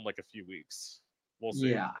probably gonna go in like a few weeks. We'll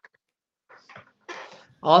see. Yeah.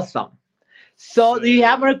 Awesome. So, do you So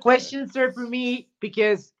have more okay. questions, sir, for me?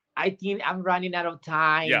 Because I think I'm running out of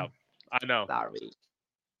Yeah, time. I know. Sorry.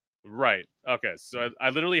 Right. Okay. So I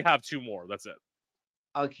literally have two more. That's it.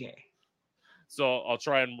 Okay. So I'll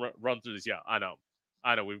try and run through this. Yeah, I know.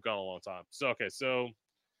 I know we've gone a long time. So okay. So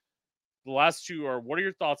the last two are: what are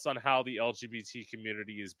your thoughts on how the LGBT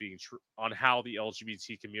community is being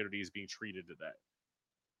treated today?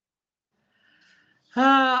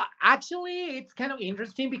 Actually, it's kind of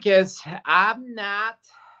interesting because I'm not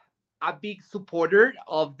a big supporter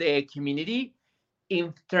of the community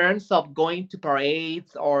in terms of going to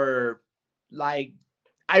parades or like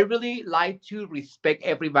I really like to respect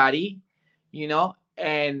everybody,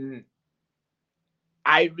 and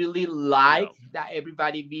I really Yeah. like that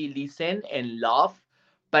everybody be listen and love,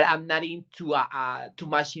 but I'm not into too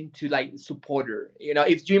much into like supporter.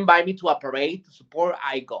 If you invite me to a parade to support,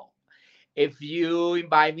 I go. If you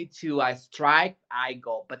invite me to a strike, I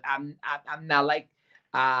go. But I'm not like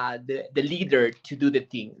the leader to do the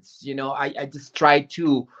things. I just try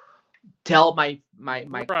to tell my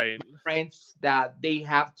Right. friends that they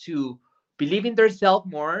have to believe in themselves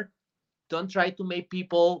more. Don't try to make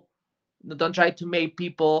people don't try to make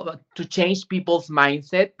people to change people's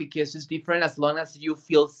mindset because it's different as long as you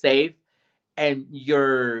feel safe and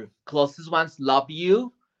your closest ones love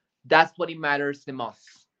you. That's what it matters the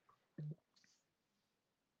most.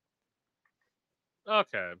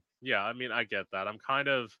 Okay. Yeah. I mean, I get that. I'm kind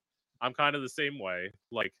of the same way.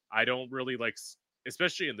 Like, I don't really like,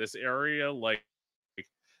 especially in this area. Like,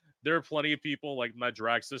 there are plenty of people. Like, my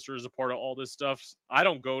drag sister is a part of all this stuff. I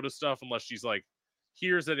don't go to stuff unless she's like,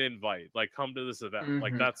 "Here's an invite. Like, come to this event."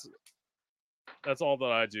 Like, Hmm. that's all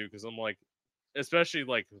that I do because I'm like, especially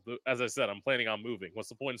like as I said, I'm planning on moving. What's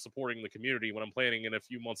the point of supporting the community when I'm planning in a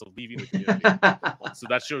few months of leaving the community? So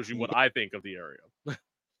that shows you what I think of the area.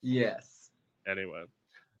 Yes. Anyway,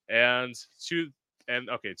 and to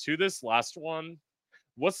okay, to this last one,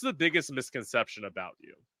 what's the biggest misconception about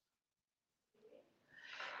you?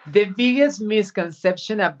 The biggest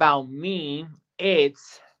misconception about me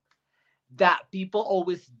is that people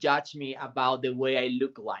always judge me about the way I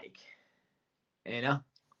look like, you know?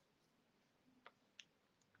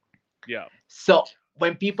 Yeah. So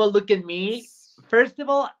when people look at me, first of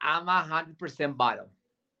all, I'm 100% bottom.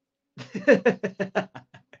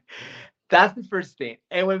 That's the first thing.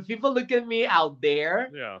 And when people look at me out there,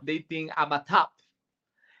 Yeah. they think I'm a top.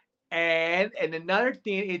 And another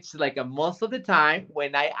thing, it's like most of the time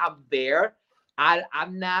when I am there,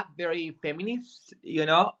 I'm not very feminist.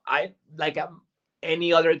 I like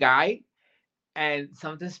any other guy. and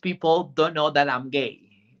sometimes people don't know that I'm gay.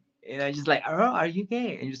 And I'm just like, oh, are you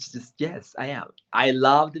gay? And it's just, yes, I am. I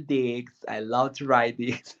love the dicks. I love to ride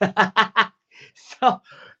dicks. So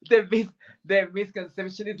the the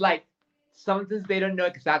misconception is like sometimes they don't know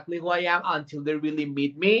exactly who I am until they really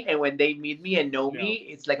meet me. And when they meet me and know Yeah. me,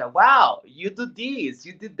 it's like, wow, you do this,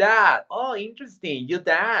 you do that. Oh, interesting. You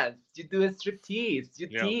dance, you do a striptease, you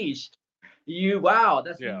Yeah. teach. Wow,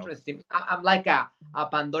 that's Yeah. interesting. I'm like a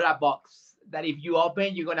Pandora box that if you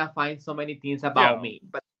open, you're gonna find so many things about Yeah. me.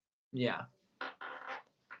 But yeah,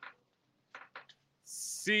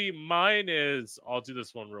 See, mine is, I'll do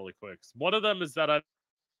this one really quick. One of them is that I've been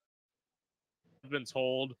told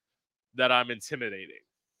that I'm intimidating.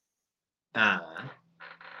 uh,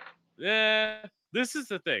 This is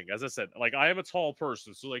the thing. As I said, like, I am a tall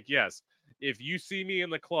person. So, like, yes, if you see me in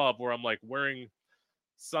the club where I'm like wearing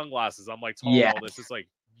sunglasses, I'm like tall and yeah, all this, it's like,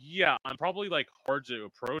 yeah, I'm probably like hard to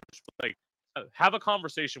approach. But, like, have a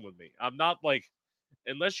conversation with me. I'm not like,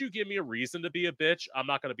 unless you give me a reason to be a bitch, I'm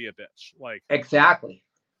not going to be a bitch. Like, exactly.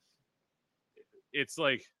 it's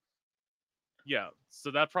like, yeah.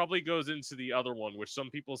 So that probably goes into the other one, which some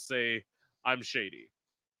people say I'm shady.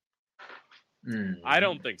 I Mm.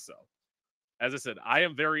 don't think so. As I said, I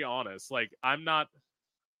am very honest. Like, I'm not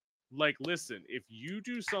like, listen, if you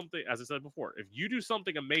do something, as I said before, if you do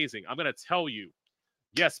something amazing, I'm gonna tell you,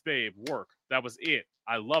 yes, babe, work. That was it.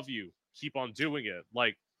 I love you. Keep on doing it.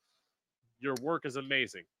 Like, your work is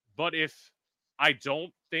amazing. But if I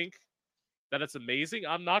don't think that it's amazing,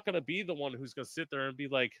 I'm not gonna be the one who's gonna sit there and be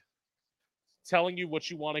like telling you what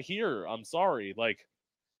you want to hear. I'm sorry. Like,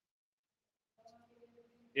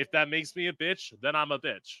 if that makes me a bitch, then I'm a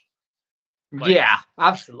bitch. Like, Yeah,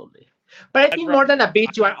 absolutely. But I I'd think ra- more than a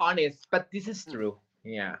bitch, you I'd, are honest. But this is true.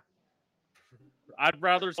 Yeah. I'd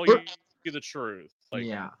rather tell We're- you the truth. Like,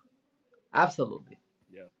 Yeah, absolutely.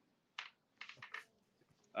 yeah.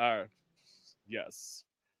 Uh, yes.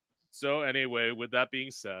 So anyway, with that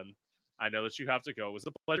being said, I know that you have to go. It was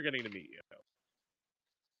a pleasure getting to meet you.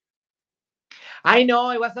 I know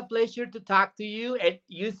it was a pleasure to talk to you. And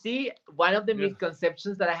you see, one of the Yeah,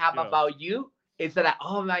 misconceptions that I have yeah, about you is that,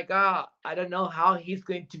 oh my God, I don't know how he's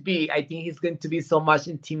going to be. I think he's going to be so much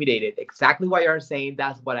intimidated. Exactly what you're saying.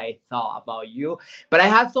 That's what I thought about you. But I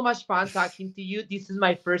had so much fun talking to you. This is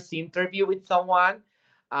my first interview with someone.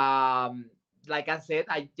 Um, like I said,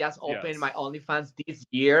 I just opened my yes, OnlyFans this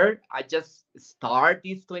year. I just start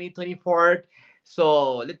this 2024.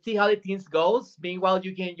 So let's see how the things goes. Meanwhile,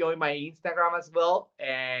 you can join my Instagram as well.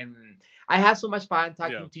 And I had so much fun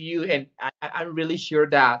yeah, talking to you, and I'm really sure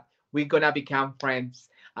that we're gonna become friends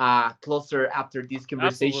closer after this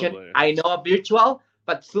conversation. absolutely, I know a virtual,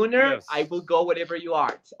 but sooner I yes. will go wherever you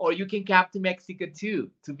are, or you can come to Mexico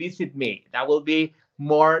too to visit me. That will be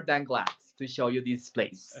more than glad to show you this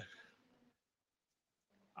place.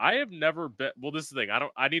 I have never been. Well, this is the thing. I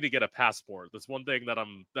don't. I need to get a passport. That's one thing that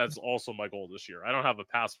I'm. That's also my goal this year. I don't have a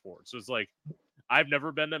passport, so it's like I've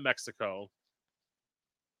never been to Mexico,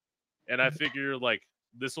 and I figure like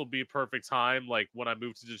this will be a perfect time. Like when I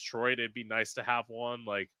move to Detroit, it'd be nice to have one.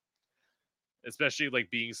 Like especially like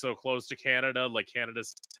being so close to Canada. Like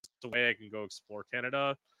Canada's the way I can go explore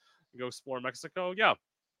Canada, and go explore Mexico. Yeah,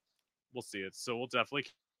 we'll see it. So we'll definitely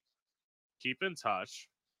keep in touch.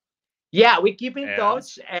 Yeah, we keep in And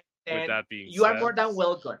touch, with and that being you are said, more than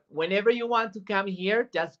welcome. Whenever you want to come here,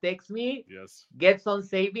 just text me, yes, get some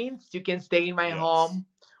savings. You can stay in my yes, home.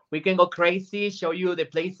 We can go crazy, show you the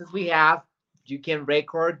places we have. You can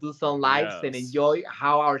record, do some lives, and yes, enjoy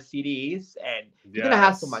how our city is. And you're gonna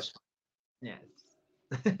have so yes, much fun. Yes.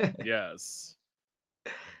 yes.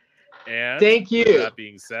 And Thank with you. that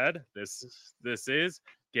being said, this is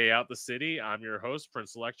Gay Out the City. I'm your host,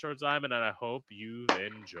 Prince Electro Diamond, and I hope you've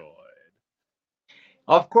enjoyed.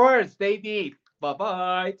 Of course, they did. Bye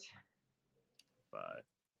bye. Bye.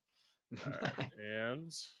 All right.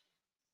 And